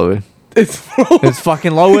can't be lower. It's lower. It's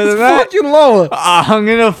fucking lower than that. fucking lower. I'm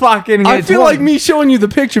gonna fucking. I get feel 20. like me showing you the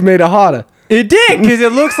picture made it hotter. It did, because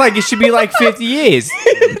it looks like it should be like 50 years.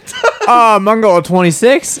 I'm gonna go with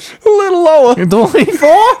 26. A little lower. 24?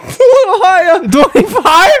 A little higher.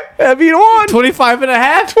 25? Heavy on. 25 and a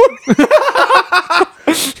half?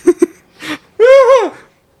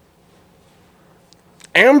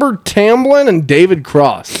 Amber Tamblyn and David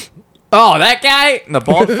Cross. Oh, that guy? The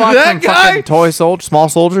bald fuck That from guy? fucking Toy Soldier, Small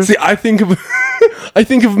Soldiers? See, I think of I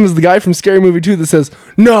think of him as the guy from Scary Movie 2 that says,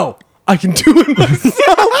 "No, I can do it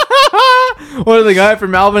myself." Or the guy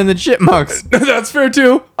from Alvin and the Chipmunks? That's fair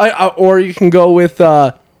too. Or you can go with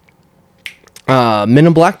Men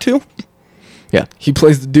in Black 2. Yeah. He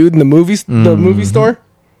plays the dude in the movie store.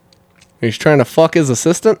 He's trying to fuck his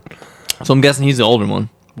assistant. So I'm guessing he's the older one.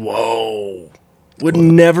 Whoa. Would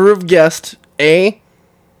never have guessed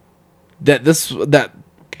that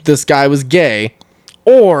this guy was gay,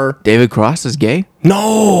 or David Cross is gay?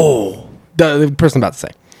 no, the person I'm about to say.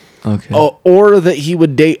 Okay. Or that he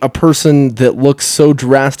would date a person that looks so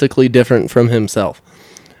drastically different from himself.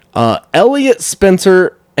 Elliot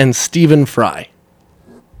Spencer and Stephen Fry.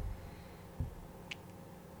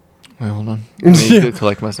 Wait, hold on. Let me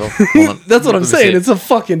collect myself. Hold on. That's what I'm Let me see saying. it. It's a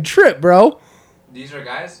fucking trip, bro. These are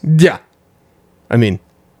guys? Yeah. I mean,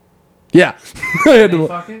 yeah. I had to-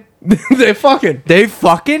 fucking? They fucking. They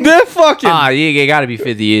fucking? They're fucking. You gotta be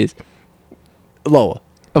 50 years. Lower.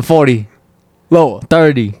 40. Lower.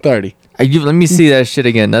 30. 30. Let me see that shit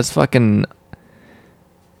again. That's fucking...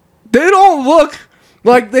 They don't look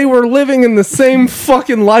like they were living in the same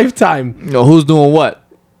fucking lifetime. No, who's doing what?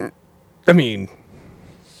 I mean,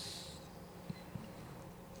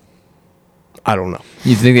 I don't know.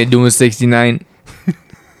 You think they're doing 69?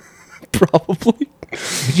 Probably.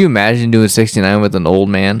 Could you imagine doing 69 with an old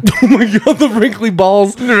man? Oh my god, the wrinkly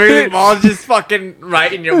balls. The wrinkly balls just fucking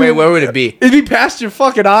right in your way. Where would it be? It'd be past your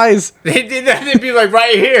fucking eyes. They did that. They'd be like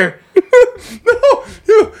right here. No,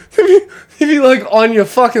 they'd be like on your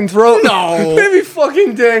fucking throat. No. They'd be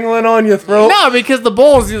fucking dangling on your throat. No, because the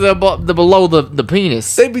balls are the below the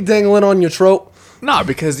penis. They'd be dangling on your throat. No,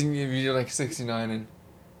 because you're like 69 and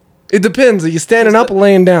It depends. Are you standing up or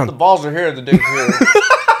laying the down? balls are here, the dick's here.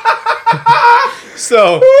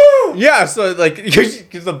 So yeah, so like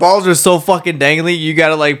because the balls are so fucking dangly, you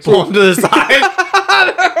gotta like pull them to the side.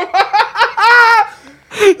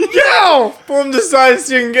 Yeah, pull them to the side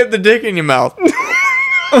so you can get the dick in your mouth.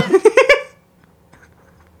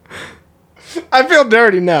 I feel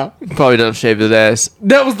dirty now. Probably don't shave his ass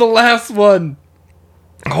That was the last one.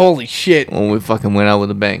 Holy shit. when we fucking went out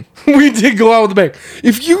with a bang. We did go out with a bang.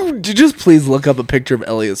 If you just please look up a picture of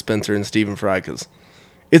Elliot Spencer and Stephen Fry, because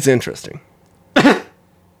it's interesting.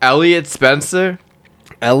 Elliot Spencer.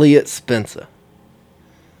 Elliot Spencer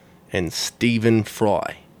and Stephen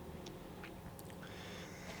Fry.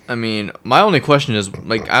 I mean, my only question is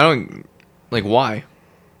like I don't like why.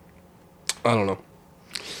 I don't know.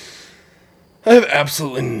 I have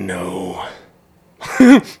absolutely no.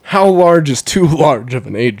 How large is too large of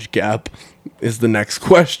an age gap is the next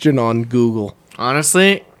question on Google.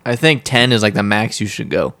 Honestly, I think 10 is like the max you should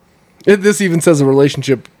go. This even says a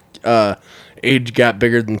relationship age gap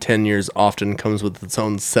bigger than 10 years often comes with its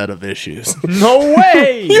own set of issues. No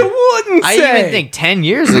way. You wouldn't I say. even think 10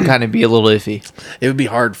 years would kind of be a little iffy. It would be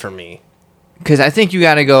hard for me. Because I think you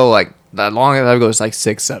got to go like that long as I go is like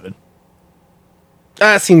 6, 7.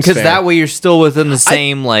 That seems Because fair. that way you're still within the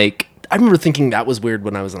same like. I remember thinking that was weird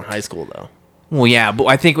when I was in high school, though. Well, yeah, but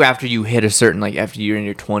I think after you hit a certain like after you're in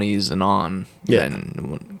your 20s and on, Yeah.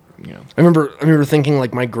 then you know. I remember thinking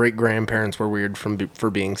like my great grandparents were weird for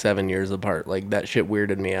being 7 years apart. Like that shit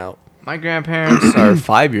weirded me out. My grandparents are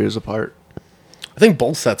 5 years apart, I think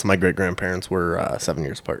both sets of my great grandparents were 7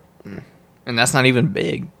 years apart. and that's not even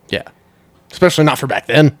big. Yeah, especially not for back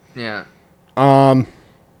then. Yeah.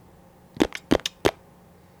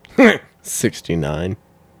 69.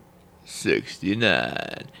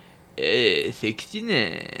 69.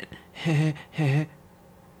 69.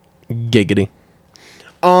 Giggity.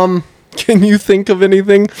 Can you think of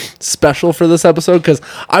anything special for this episode? Because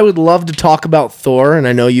I would love to talk about Thor, and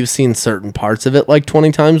I know you've seen certain parts of it like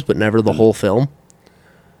 20 times, but never the whole film.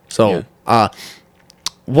 So,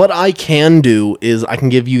 what I can do is I can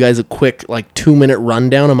give you guys a quick, like, 2-minute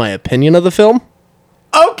rundown of my opinion of the film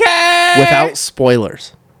Okay. without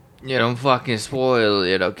spoilers. You don't fucking spoil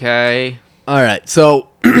it, okay? All right, so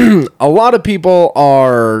a lot of people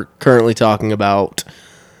are currently talking about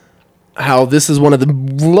how this is one of the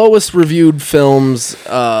lowest reviewed films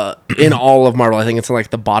in all of Marvel. I think it's in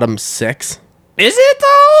like the bottom 6. Is it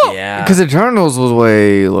though? Yeah. Because Eternals was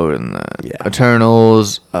way lower than that. Yeah.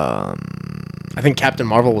 Eternals. I think Captain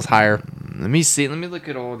Marvel was higher. Let me see. Let me look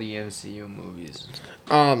at all the MCU movies.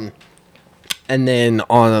 And then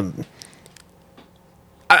on,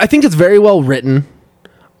 I think it's very well written.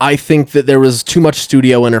 I think that there was too much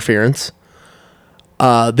studio interference.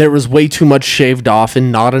 There was way too much shaved off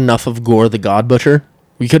and not enough of Gore the God Butcher.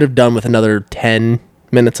 We could have done with another 10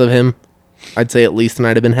 minutes of him. I'd say at least, and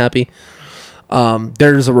I'd have been happy.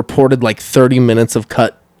 There's a reported like 30 minutes of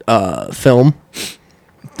cut film.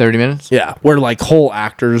 30 minutes? Yeah, where like whole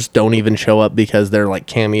actors don't even show up because their like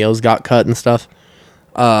cameos got cut and stuff.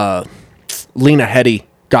 Lena Headey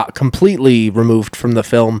got completely removed from the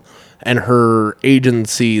film, and her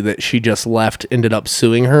agency that she just left ended up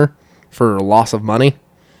suing her for loss of money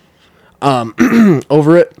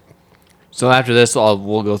over it. So after this,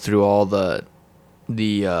 we'll go through all the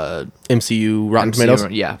MCU Rotten Tomatoes.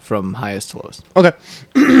 Yeah, from highest to lowest. Okay.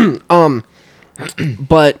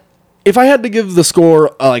 But if I had to give the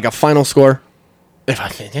score like a final score, if I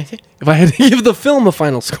had to give the film a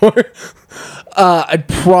final score, I'd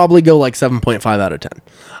probably go like 7.5 out of 10.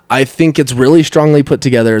 I think it's really strongly put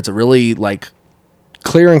together. It's a really like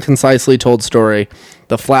clear and concisely told story.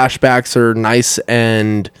 The flashbacks are nice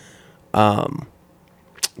and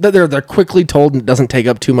they're quickly told and it doesn't take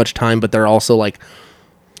up too much time, but they're also like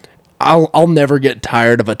I'll never get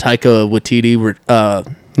tired of a Taika Waititi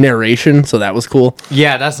narration, so that was cool.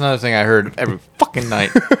 Yeah, that's another thing I heard every fucking night.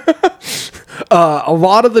 A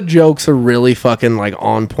lot of the jokes are really fucking like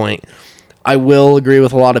on point. I will agree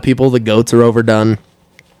with a lot of people. The goats are overdone.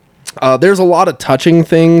 There's a lot of touching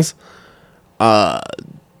things. I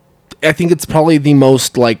think it's probably the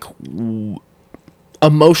most like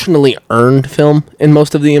emotionally earned film in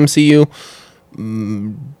most of the MCU.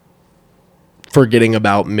 Forgetting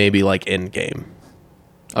about maybe like Endgame.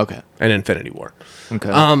 Okay. and Infinity War.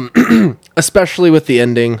 Okay. Especially with the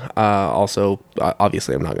ending. Also,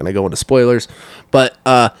 obviously, I'm not going to go into spoilers, but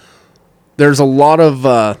there's a lot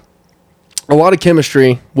of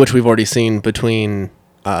chemistry, which we've already seen between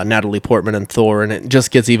Natalie Portman and Thor, and it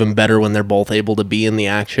just gets even better when they're both able to be in the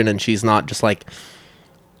action, and she's not just like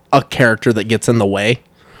a character that gets in the way.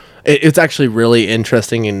 It's actually really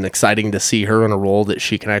interesting and exciting to see her in a role that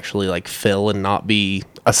she can actually like fill and not be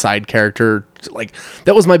a side character. Like,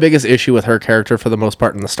 that was my biggest issue with her character for the most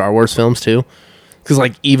part in the Star Wars films too, because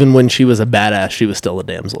like even when she was a badass, she was still a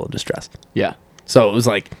damsel in distress. Yeah. So it was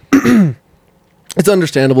like it's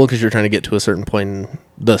understandable because you're trying to get to a certain point in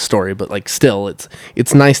the story, but like still,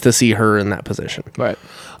 it's nice to see her in that position, Right.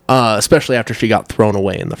 especially after she got thrown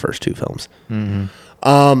away in the first two films.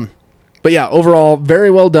 But yeah, overall,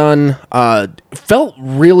 very well done. Felt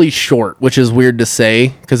really short, which is weird to say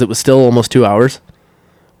because it was still almost 2 hours.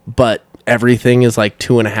 But everything is like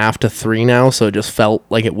 2.5 to 3 now, so it just felt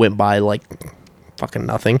like it went by like fucking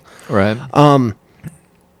nothing. Right.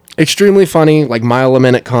 Extremely funny, like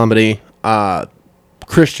mile-a-minute comedy.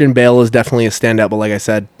 Christian Bale is definitely a standout, but like I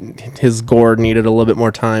said, his gore needed a little bit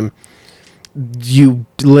more time. You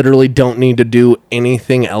literally don't need to do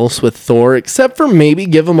anything else with Thor except for maybe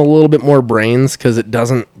give him a little bit more brains because it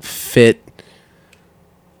doesn't fit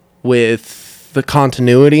with the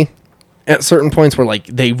continuity at certain points where like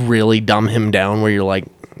they really dumb him down where you're like,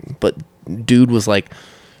 but dude was like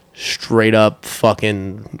straight up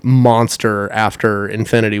fucking monster after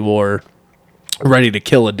Infinity War, ready to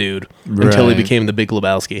kill a dude until he Right. became the Big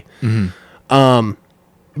Lebowski.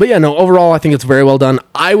 But yeah, no, overall, I think it's very well done.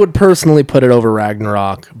 I would personally put it over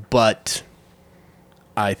Ragnarok, but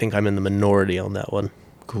I think I'm in the minority on that one.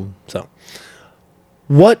 Cool. So,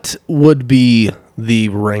 what would be the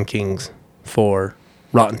rankings for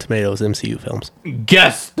Rotten Tomatoes MCU films?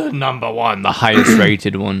 Guess the number one, the highest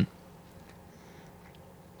rated one.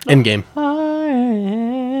 Endgame.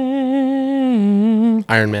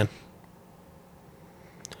 Iron Man.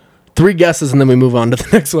 3 guesses, and then we move on to the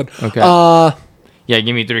next one. Okay. Yeah,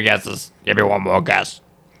 give me 3 guesses. Give me one more guess.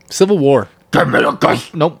 Civil War. Give me a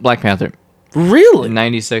guess. Nope, Black Panther. Really?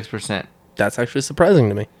 96%. That's actually surprising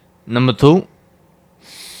to me. Number 2.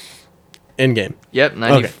 Endgame. Yep,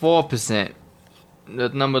 94%.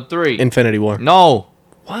 That's number 3. Infinity War. No.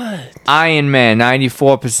 What? Iron Man,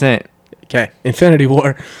 94%. Okay. Infinity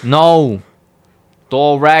War. No.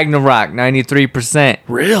 Thor Ragnarok, 93%.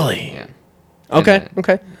 Really? Yeah. Okay. And then-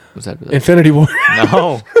 Okay. What's that? Infinity War.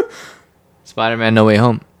 No. Spider-Man No Way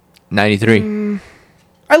Home, 93.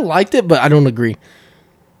 I liked it, but I don't agree.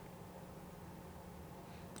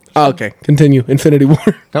 Oh, okay. Continue. Infinity War.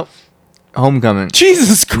 Nope. Homecoming,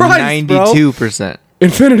 Jesus Christ, bro. 92%.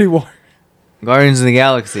 Infinity War. Guardians of the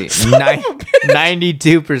Galaxy,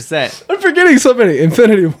 92%. I'm forgetting so many.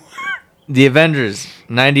 Infinity War. The Avengers,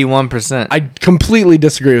 91%. I completely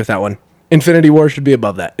disagree with that one. Infinity War should be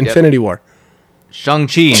above that. Infinity War.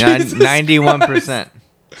 Shang-Chi, 91%.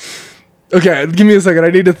 Okay, give me a second. I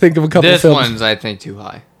need to think of a couple This films. one's, I think, too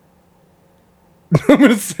high. I'm going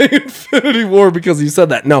to say Infinity War because you said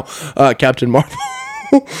that. No, Captain Marvel.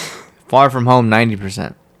 Far From Home,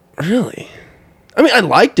 90%. Really? I mean, I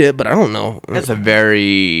liked it, but I don't know. That's a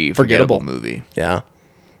very Forgettable. forgettable movie. Yeah.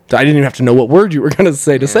 So I didn't even have to know what word you were going to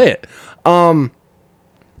say to say it.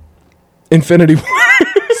 Infinity War.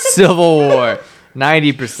 Civil War,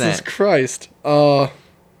 Jesus 90%. Christ.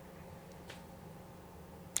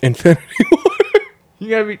 Infinity War. You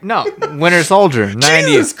gotta be no Winter Soldier,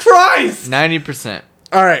 90. Jesus Christ. 90%.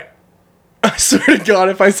 All right. I swear to God,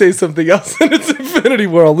 if I say something else and it's Infinity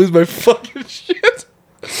War, I'll lose my fucking shit.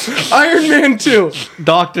 Iron Man 2.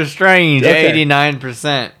 Doctor Strange, Okay.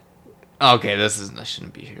 89%. Okay, I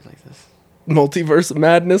shouldn't be here like this. Multiverse of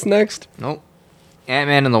Madness next. Nope.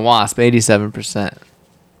 Ant-Man and the Wasp, 87%.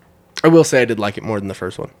 I will say I did like it more than the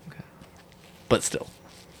first one. Okay. But still.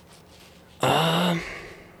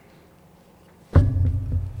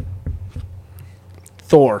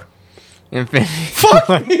 Thor. Infinity.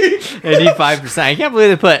 Fuck me. 85%. I can't believe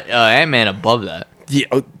they put Ant-Man above that. Yeah,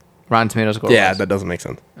 Rotten Tomatoes score. yeah, wise. that doesn't make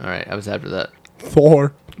sense. All right, I was after that.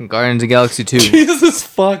 Thor. Guardians of the Galaxy 2. Jesus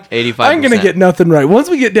fuck. 85%. I'm gonna get nothing right. Once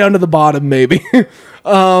we get down to the bottom, maybe.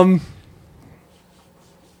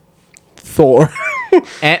 Thor.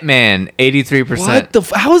 Ant-Man, 83%. What the?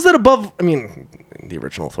 How is that above? I mean, the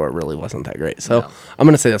original Thor really wasn't that great. So No. I'm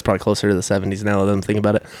gonna say that's probably closer to the 70s now that I'm thinking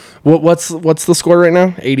about it. What's the score right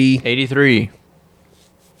now? 80. 83.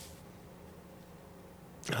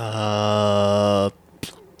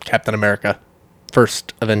 Captain America,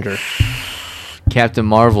 first Avenger. Captain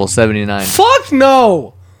Marvel, 79. Fuck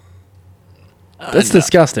no. That's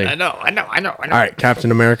disgusting. I know. All right,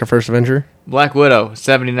 Captain America: First Avenger. Black Widow,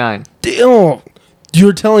 79. Damn,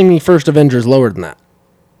 you're telling me First Avenger is lower than that?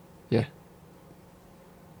 Yeah. You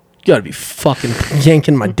gotta be fucking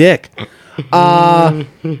yanking my dick. I'm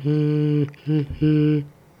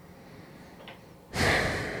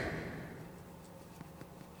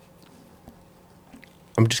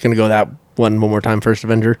just gonna go that one more time. First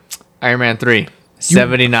Avenger. Iron Man 3,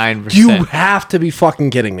 79%. You have to be fucking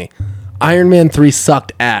kidding me. Iron Man 3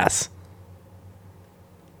 sucked ass.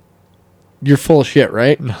 You're full of shit,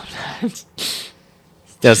 right?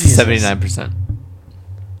 That's Jesus. 79%.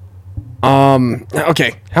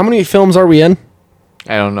 Okay. How many films are we in?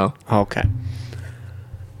 I don't know. Okay.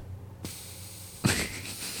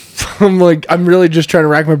 I'm really just trying to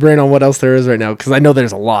rack my brain on what else there is right now, because I know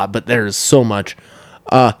there's a lot, but there's so much.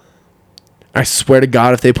 I swear to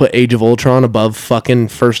God, if they put Age of Ultron above fucking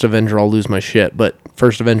First Avenger, I'll lose my shit. But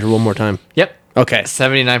First Avenger one more time. Yep. Okay.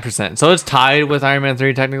 79%. So it's tied with Iron Man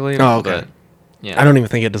 3 technically. Oh, okay. But, yeah. I don't even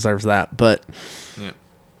think it deserves that, but Yeah.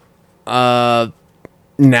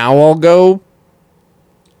 now I'll go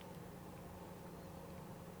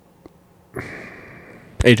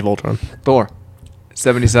Age of Ultron. Thor,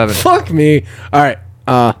 77. Fuck me. All right.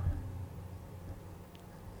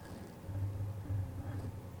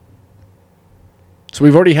 So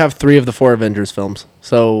we've already have 3 of the 4 Avengers films.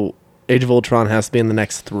 So Age of Ultron has to be in the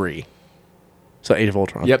next 3. So Age of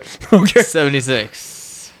Ultron. Yep. Okay.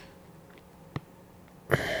 76.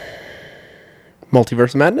 Multiverse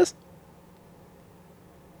of Madness?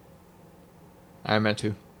 Iron Man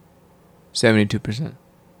 2, 72%.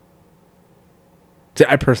 See,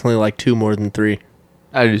 I personally like 2 more than 3.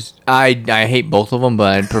 I hate both of them,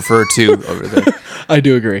 but I prefer 2 over there. I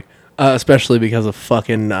do agree. Especially because of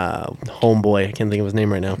fucking homeboy. I can't think of his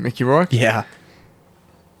name right now. Mickey Rourke? Yeah.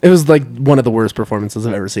 It was like one of the worst performances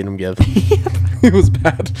I've ever seen him give. It was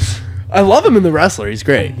bad. I love him in The Wrestler. He's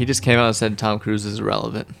great. He just came out and said Tom Cruise is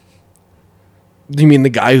irrelevant. Do you mean the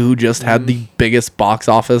guy who just had the biggest box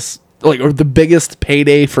office, or the biggest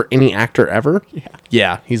payday for any actor ever? Yeah.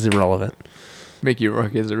 Yeah, he's irrelevant. Mickey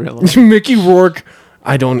Rourke is irrelevant. Mickey Rourke,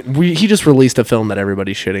 he just released a film that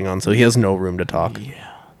everybody's shitting on, so he has no room to talk. Yeah.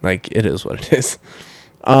 Like, it is what it is.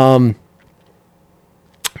 What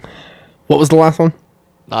was the last one?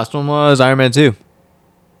 Last one was Iron Man 2.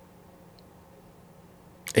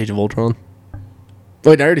 Age of Ultron.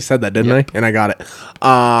 Wait, I already said that, didn't Yep. I? And I got it.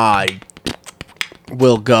 I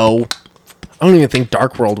will go. I don't even think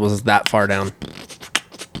Dark World was that far down.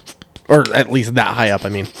 Or at least that high up, I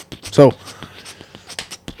mean. So.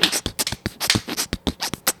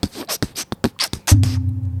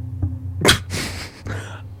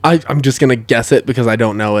 I'm just going to guess it because I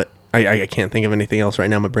don't know it. I can't think of anything else right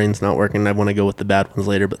now. My brain's not working. I want to go with the bad ones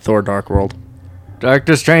later, but Thor Dark World.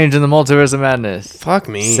 Doctor Strange in the Multiverse of Madness. Fuck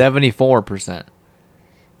me. 74%.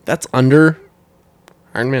 That's under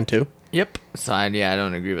Iron Man 2. Yep. So, I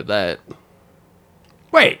don't agree with that.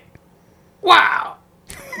 Wait. Wow.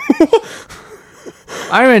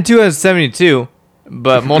 Iron Man 2 has 72,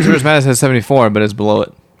 but Multiverse of Madness has 74, but it's below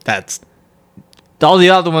it. That's All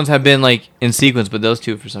the other ones have been, in sequence, but those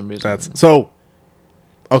 2 for some reason. so.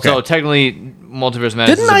 Okay. So, technically, Multiverse of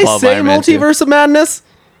Madness Didn't is I above say Iron Man 2. Multiverse of Madness?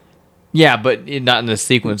 Yeah, but not in the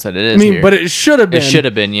sequence that it is I mean, here. but it should have been. It should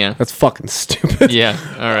have been, yeah. That's fucking stupid. Yeah,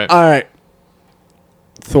 all right. All right.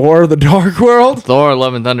 Thor: The Dark World. Thor: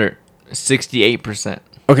 Love and Thunder, 68%.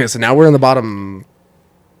 Okay, so now we're in the bottom.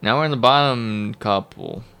 Now we're in the bottom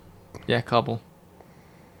couple. Yeah, couple.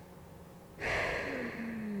 I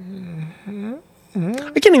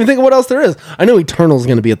can't even think of what else there is. I know Eternal's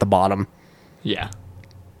going to be at the bottom. Yeah.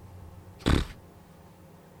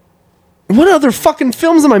 What other fucking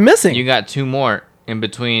films am I missing? You got 2 more in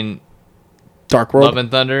between Dark World. Love and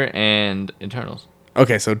Thunder and Eternals.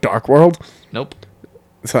 Okay, so Dark World. Nope.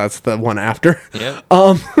 So that's the one after. Yep.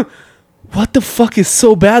 What the fuck is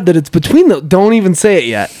so bad that it's between the? Don't even say it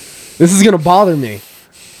yet. This is gonna bother me.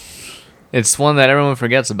 It's one that everyone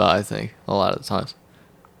forgets about, I think, a lot of the times.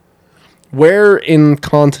 Where in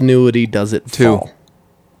continuity does it 2. fall?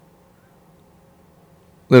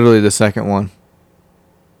 Literally the second one.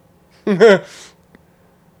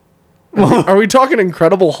 Are we talking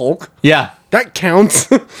Incredible Hulk? Yeah. That counts.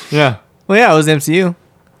 Yeah. Well, yeah, it was MCU.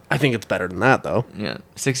 I think it's better than that, though. Yeah.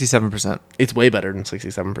 67%. It's way better than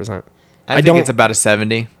 67%. I think it's about a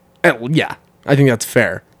 70. Yeah, I think that's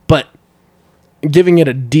fair. But giving it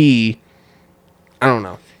a D, I don't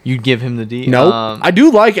know. You'd give him the D? No, I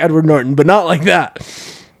do like Edward Norton, but not like that.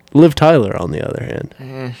 Liv Tyler, on the other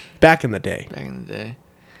hand, back in the day. Back in the day.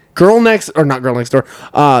 Not Girl Next Door.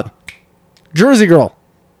 Jersey Girl.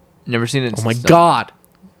 Never seen it. Oh my God.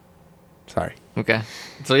 Sorry. Okay.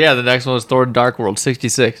 So yeah, the next one was Thor: Dark World,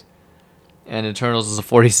 66, and Eternals is a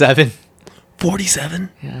 47.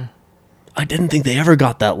 47? Yeah. I didn't think they ever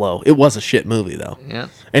got that low. It was a shit movie, though. Yeah.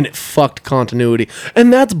 And it fucked continuity.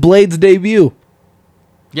 And that's Blade's debut.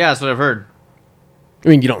 Yeah, that's what I've heard. I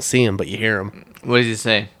mean, you don't see him, but you hear him. What does he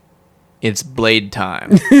say? It's Blade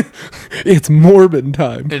time. It's Morbin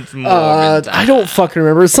time. It's Morbin time. I don't fucking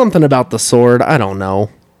remember. It's something about the sword. I don't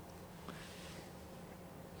know.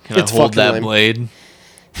 Can It's I hold fucking that lame.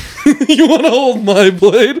 blade? You want to hold my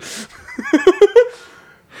blade?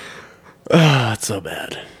 It's so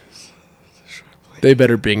bad. They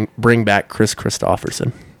better bring back Chris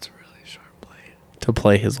Christopherson It's a really sharp blade. to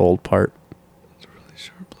play his old part. It's a really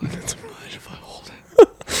sharp blade. It's really if I hold it.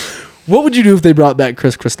 What would you do if they brought back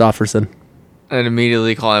Chris Christopherson? I'd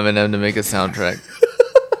immediately call Eminem to make a soundtrack.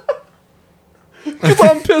 Because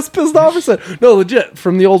I'm Christopherson. No, legit,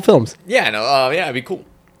 from the old films. Yeah, no, yeah, it'd be cool.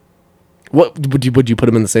 What would you put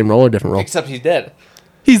him in the same role or different role? Except he's dead.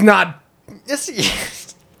 He's not Yes, he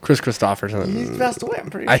is. Chris Christopherson. He's passed away, I'm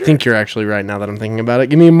pretty I sure. think you're actually right now that I'm thinking about it.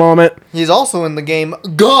 Give me a moment. He's also in the game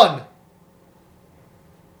Gun.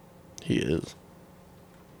 He is.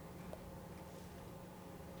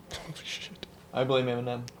 Holy shit. I blame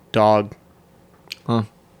Eminem. Dog. Huh.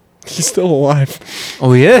 He's still alive.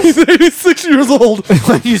 Oh, he is? He's 86 years old.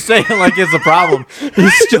 When you say it like it's a problem,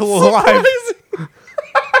 he's still alive.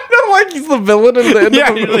 I don't like he's the villain in the end Yeah,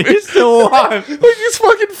 of the movie. he's still alive. Like he's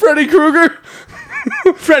fucking Freddy Krueger.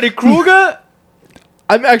 Freddy Krueger?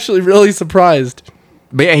 I'm actually really surprised.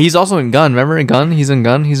 But yeah, he's also in Gun. Remember in Gun? He's in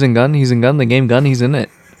Gun. He's in Gun. He's in Gun. The game Gun. He's in it.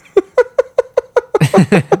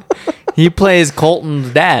 He plays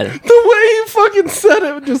Colton's dad. The way he fucking said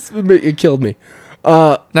it it killed me.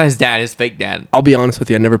 Not his dad. His fake dad. I'll be honest with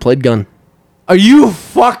you, I never played Gun. Are you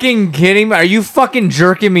fucking kidding me? Are you fucking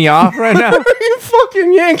jerking me off right now? Are you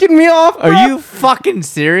fucking yanking me off, bro? Are you fucking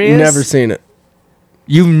serious? Never seen it.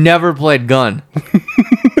 You've never played Gun.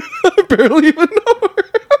 I barely even know her.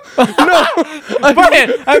 No.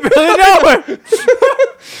 I barely know her.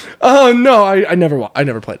 Oh no, I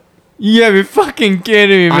never played. You gotta be fucking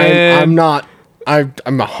kidding me, man. I'm not. I'm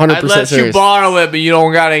 100% I'd let serious. you borrow it, but you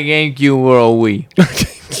don't got a GameCube or a Wii.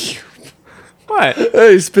 What? Hey,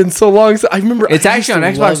 it's been so long since I remember. It's I used actually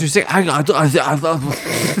on to Xbox love-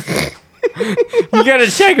 360. You gotta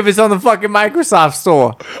check if it's on the fucking Microsoft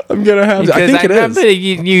store. I'm gonna have. To. I think it is.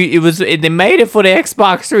 remember they made it for the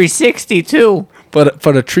Xbox 360 too. But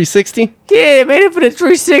for the 360. Yeah, they made it for the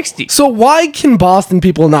 360. So why can Boston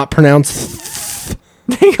people not pronounce?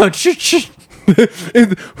 They go ch-ch.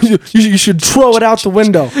 You should throw it out the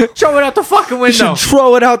window. Throw it out the fucking You window. should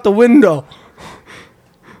throw it out the window.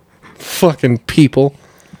 Fucking people.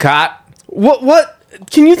 Cut. What?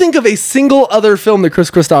 Can you think of a single other film that Chris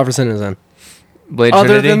Christopherson is in? Blade Other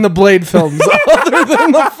Trinity. than the Blade films. Other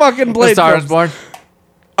than the fucking The Blade Star is films. Born.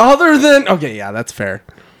 Other than... Okay, yeah, that's fair.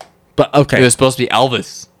 But, It okay. was supposed to be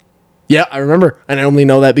Elvis. Yeah, I remember. And I only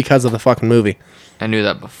know that because of the fucking movie. I knew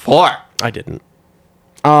that before. I didn't.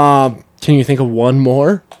 Can you think of one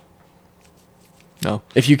more? No,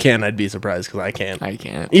 If you can, I'd be surprised because I can't. I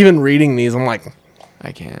can't. Even reading these, I'm like,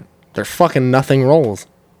 I can't. they're fucking nothing rolls.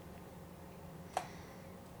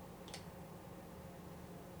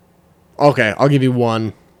 Okay, I'll give you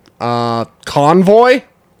one. Convoy?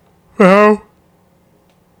 No.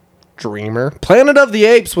 Dreamer. Planet of the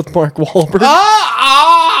Apes with Mark Wahlberg.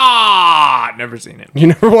 Never seen it. You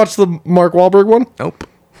never watched the Mark Wahlberg one? Nope.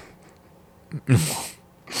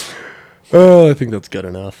 Oh, I think that's good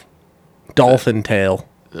enough. Dolphin Tail.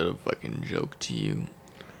 Is that a fucking joke to you?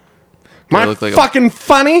 My look like a- fucking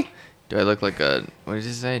funny? Do I look like a... What did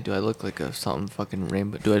you say? Do I look like a something fucking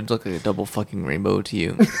rainbow? Do I look like a double fucking rainbow to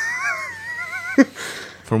you?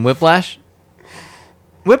 From Whiplash?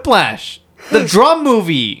 Whiplash! The drum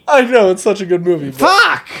movie! I know, it's such a good movie. But,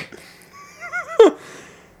 Fuck!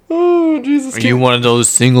 oh, Jesus. Are you one of those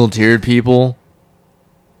single-tiered people?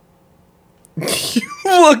 You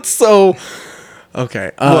look so...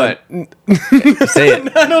 Okay. What? Say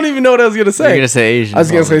it. I don't even know what I was going to say. You're gonna say Asian. I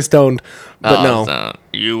was going to say stoned, but Oh, no. so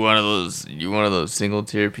you one of those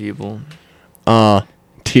single-tier people?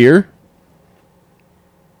 Tier?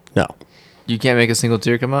 No. You can't make a single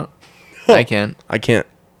tear come out? I can. I can't.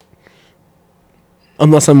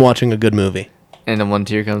 Unless I'm watching a good movie. And then one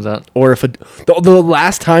tear comes out. Or if the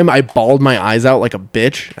last time I bawled my eyes out like a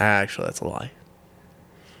bitch... Actually, that's a lie.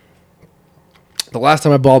 The last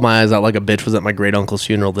time I bawled my eyes out like a bitch was at my great uncle's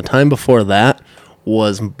funeral. The time before that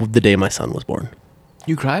was the day my son was born.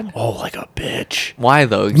 You cried? Oh, like a bitch. Why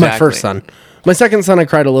though? Exactly. My first son. My second son, I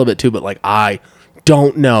cried a little bit too, but like I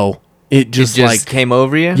don't know. It It just just like came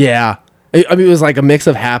over you? yeah. I mean, it was like a mix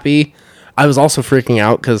of happy. I was also freaking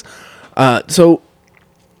out because, so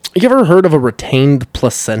you ever heard of a retained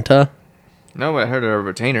placenta? No, I heard of a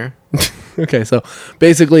retainer. Okay, so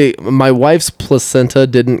basically, my wife's placenta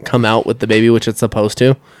didn't come out with the baby, which it's supposed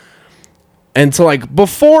to. And so, like,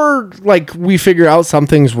 before, like, we figure out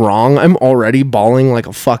something's wrong, I'm already bawling like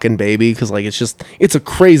a fucking baby because, like, it's a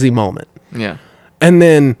crazy moment. Yeah. And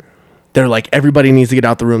then they're like, everybody needs to get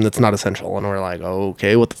out the room that's not essential. And we're like,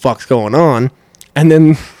 okay, what the fuck's going on? And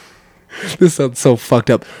then, this sounds so fucked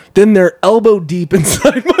up. Then they're elbow deep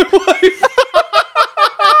inside my wife.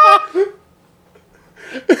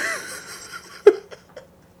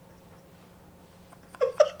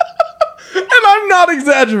 And I'm not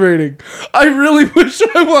exaggerating. I really wish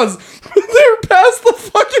I was. They're past the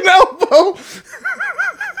fucking elbow.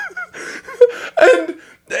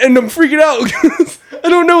 And I'm freaking out because I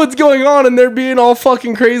don't know what's going on, and they're being all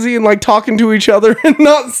fucking crazy and like talking to each other and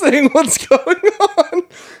not saying what's going on.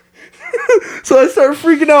 So I start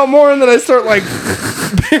freaking out more, and then I start like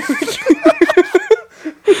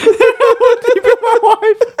keeping my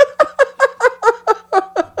wife.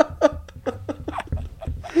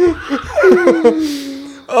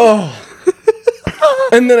 Oh.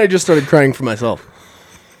 And then I just started crying for myself.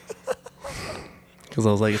 Because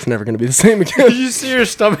I was like, it's never going to be the same again. Did you see your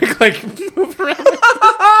stomach like move around?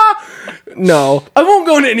 No. I won't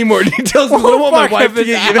go into any more details because I don't want my wife to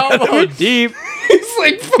get elbow deep. It's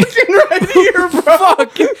like fucking right here, bro.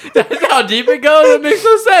 Fuck. That's how deep it goes. That makes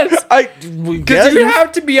no sense. Because you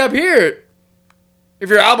have to be up here. If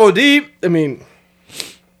you're elbow deep. I mean,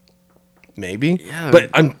 maybe. Yeah. But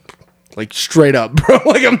I'm like straight up, bro.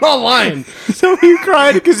 Like, I'm not lying. So you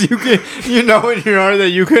cried because you know in your heart that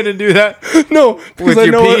you couldn't do that? No. Because With I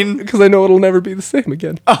your know peen? because I know it'll never be the same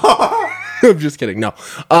again. I'm just kidding. No.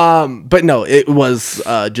 But no, it was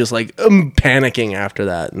just like panicking after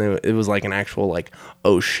that. And it was like an actual like,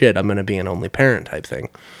 oh shit, I'm going to be an only parent type thing.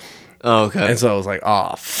 Oh, okay. And so I was like,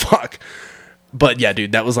 oh, fuck. But yeah,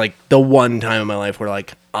 dude, that was like the one time in my life where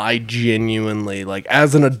like I genuinely, like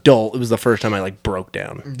as an adult, it was the first time I like broke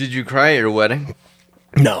down. Did you cry at your wedding?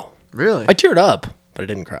 No. Really? I teared up, but I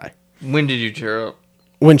didn't cry. When did you tear up?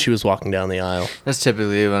 When she was walking down the aisle. That's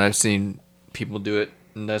typically when I've seen people do it.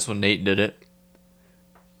 And that's when Nate did it.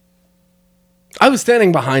 I was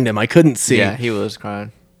standing behind him. I couldn't see. Yeah, he was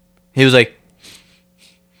crying. He was like,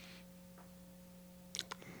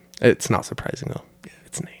 It's not surprising, though.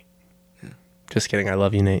 It's Nate. Just kidding. I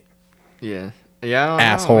love you, Nate. yeah. Yeah, I don't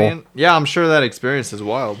Asshole. know, man. Yeah, I'm sure that experience is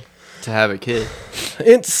wild to have a kid.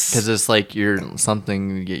 It's... Because it's like you're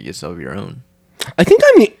something to get yourself your own. I think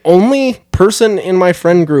I'm the only person in my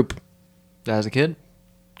friend group. As a kid?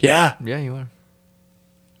 Yeah. Yeah, you are.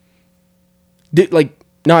 Dude, like,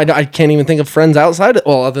 no, I can't even think of friends outside.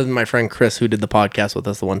 Well, other than my friend Chris, who did the podcast with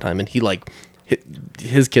us the one time. And he, like,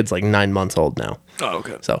 his kid's, like, 9 months old now. Oh,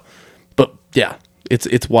 okay. So, but, yeah,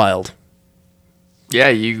 it's wild. Yeah,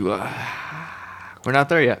 you... we're not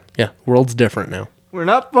there yet. Yeah, world's different now. We're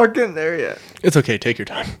not fucking there yet. It's okay. Take your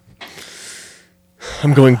time.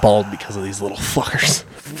 I'm going bald because of these little fuckers.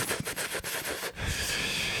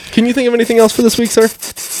 Can you think of anything else for this week, sir?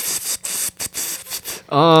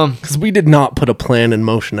 Because we did not put a plan in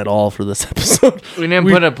motion at all for this episode. We didn't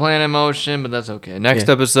put a plan in motion, but that's okay. Next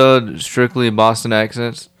episode, strictly Boston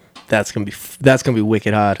accents. That's gonna be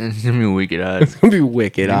wicked hot. It's gonna be wicked hot. It's gonna be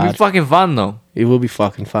wicked It'll be hot. fucking fun though. It will be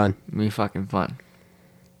fucking fun. It'll be fucking fun.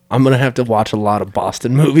 I'm gonna have to watch a lot of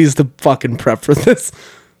Boston movies to fucking prep for this.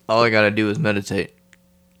 All I gotta do is meditate.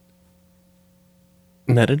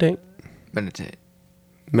 Meditate. Meditate.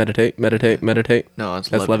 Meditate. Meditate. Meditate. No, it's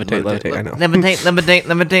That's levitate. Levitate. I know.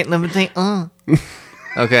 Levitate.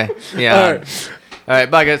 Okay. Yeah. All right. All right.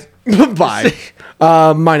 Bye, guys. Bye.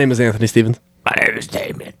 My name is Anthony Stevens. My name is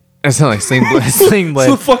Damien. That sounds like Sling Blade. Sling It's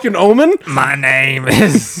Blade. the fucking Omen. My name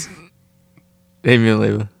is Damien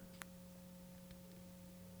Leva.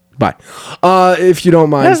 Bye. If you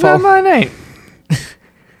don't mind, That's not my name.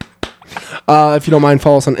 If you don't mind,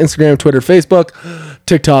 follow us on Instagram, Twitter, Facebook,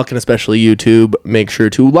 TikTok, and especially YouTube. Make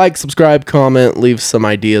sure to like, subscribe, comment, leave some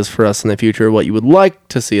ideas for us in the future, what you would like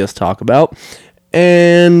to see us talk about.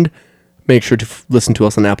 And make sure to listen to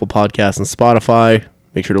us on Apple Podcasts and Spotify.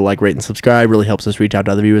 Make sure to like, rate, and subscribe. Really helps us reach out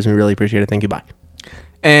to other viewers, and we really appreciate it. Thank you. Bye.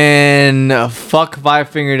 And fuck Five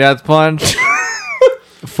Finger Death Punch.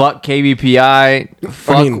 Fuck KBPI.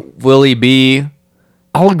 Fuck Willie B.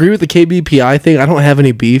 I'll agree with the KBPI thing. I don't have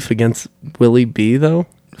any beef against Willie B, though.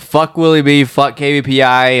 Fuck Willie B. Fuck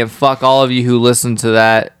KBPI. And fuck all of you who listen to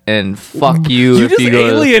that. And fuck you, You if just you go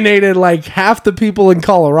alienated like half the people in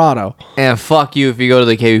Colorado. and fuck you if you go to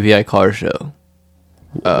the KBPI car show.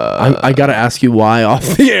 I gotta ask you why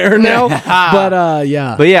off the air now. But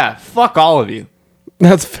yeah. But yeah, fuck all of you.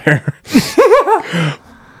 That's fair.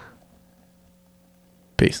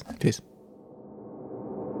 Peace. Peace.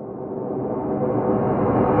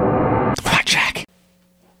 Blackjack.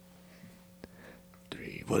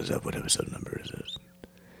 3. What is that? What episode number is this?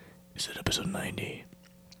 Is it episode 90?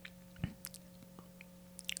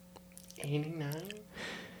 89?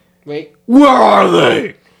 Wait. Where are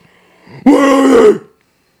they? Where are they?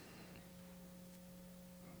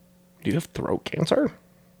 Do you have throat cancer?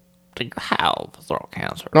 Do you have throat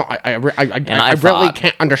cancer? No, I really thought-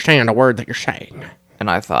 can't understand a word that you're saying. And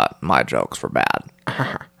I thought my jokes were bad.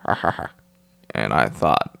 And I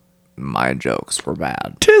thought my jokes were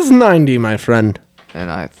bad. 'Tis 90, my friend. And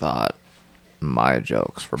I thought my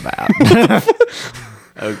jokes were bad.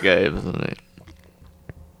 Okay, listen.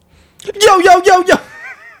 Yo.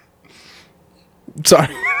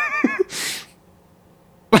 Sorry.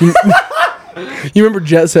 You remember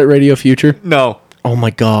Jet Set Radio Future? No. Oh my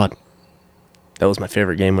god. That was my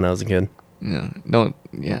favorite game when I was a kid. Yeah. No.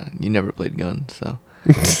 Yeah. You never played guns, so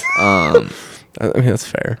I mean, that's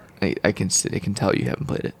fair. I can tell you haven't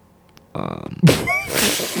played it.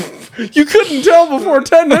 You couldn't tell before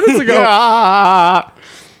 10 minutes ago.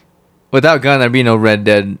 Without gun, there'd be no Red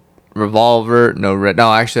Dead Revolver. No,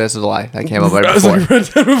 actually, that's a lie. That came out right I was before. like, Red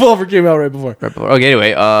Dead Revolver came out right before. Right before. Okay.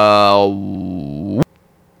 Anyway.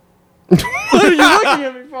 What are you looking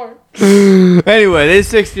at me for? Anyway, it's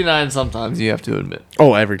 69 sometimes, you have to admit.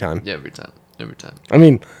 Oh, every time. Yeah, every time. I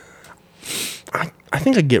mean, I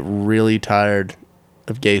think I'd get really tired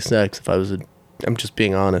of gay sex if I was I'm just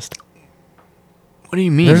being honest. What do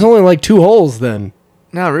you mean? There's only like 2 holes then.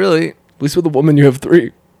 Not really. At least with a woman you have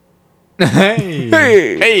 3. Hey.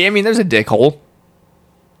 Hey. Hey, I mean, there's a dick hole.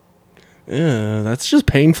 Yeah, that's just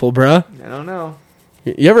painful, bruh. I don't know.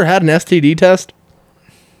 You ever had an STD test?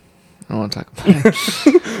 I don't want to talk about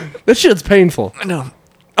it. That shit's painful. I know.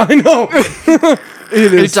 I know.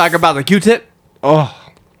 It You is. talk about the Q-tip? Oh.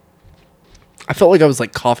 I felt like I was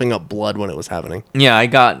like coughing up blood when it was happening. Yeah, I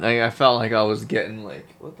felt like I was getting like,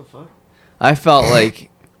 what the fuck? I felt like,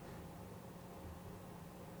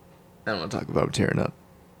 I don't want to talk about tearing up.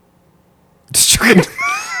 Just joking.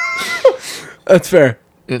 That's fair.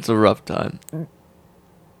 It's a rough time.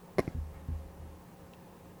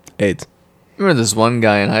 AIDS. Remember this one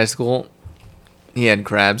guy in high school? He had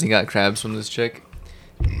crabs. He got crabs from this chick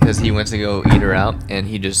because he went to go eat her out, and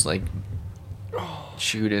he just like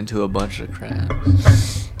chewed into a bunch of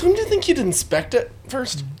crabs. Don't you think he'd inspect it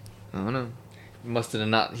first? I don't know. He must have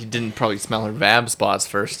not. He didn't probably smell her vab spots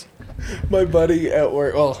first. My buddy at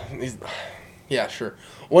work. Well, yeah, sure.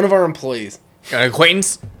 One of our employees. Got an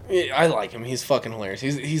acquaintance? I like him. He's fucking hilarious.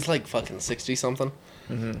 He's like fucking 60 something.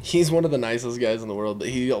 Mm-hmm. He's one of the nicest guys in the world. But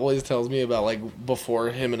he always tells me about like before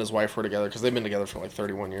him and his wife were together, because they've been together for like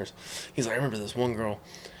 31 years. He's like, I remember this one girl.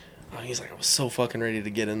 He's like, I was so fucking ready to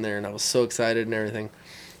get in there, and I was so excited and everything.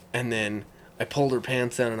 And then I pulled her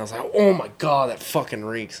pants down, and I was like, oh my god, that fucking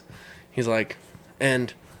reeks. He's like,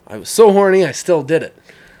 and I was so horny, I still did it.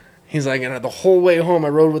 He's like, and the whole way home, I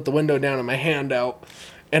rode with the window down and my hand out,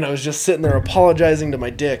 and I was just sitting there apologizing to my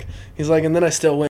dick. He's like, and then I still went.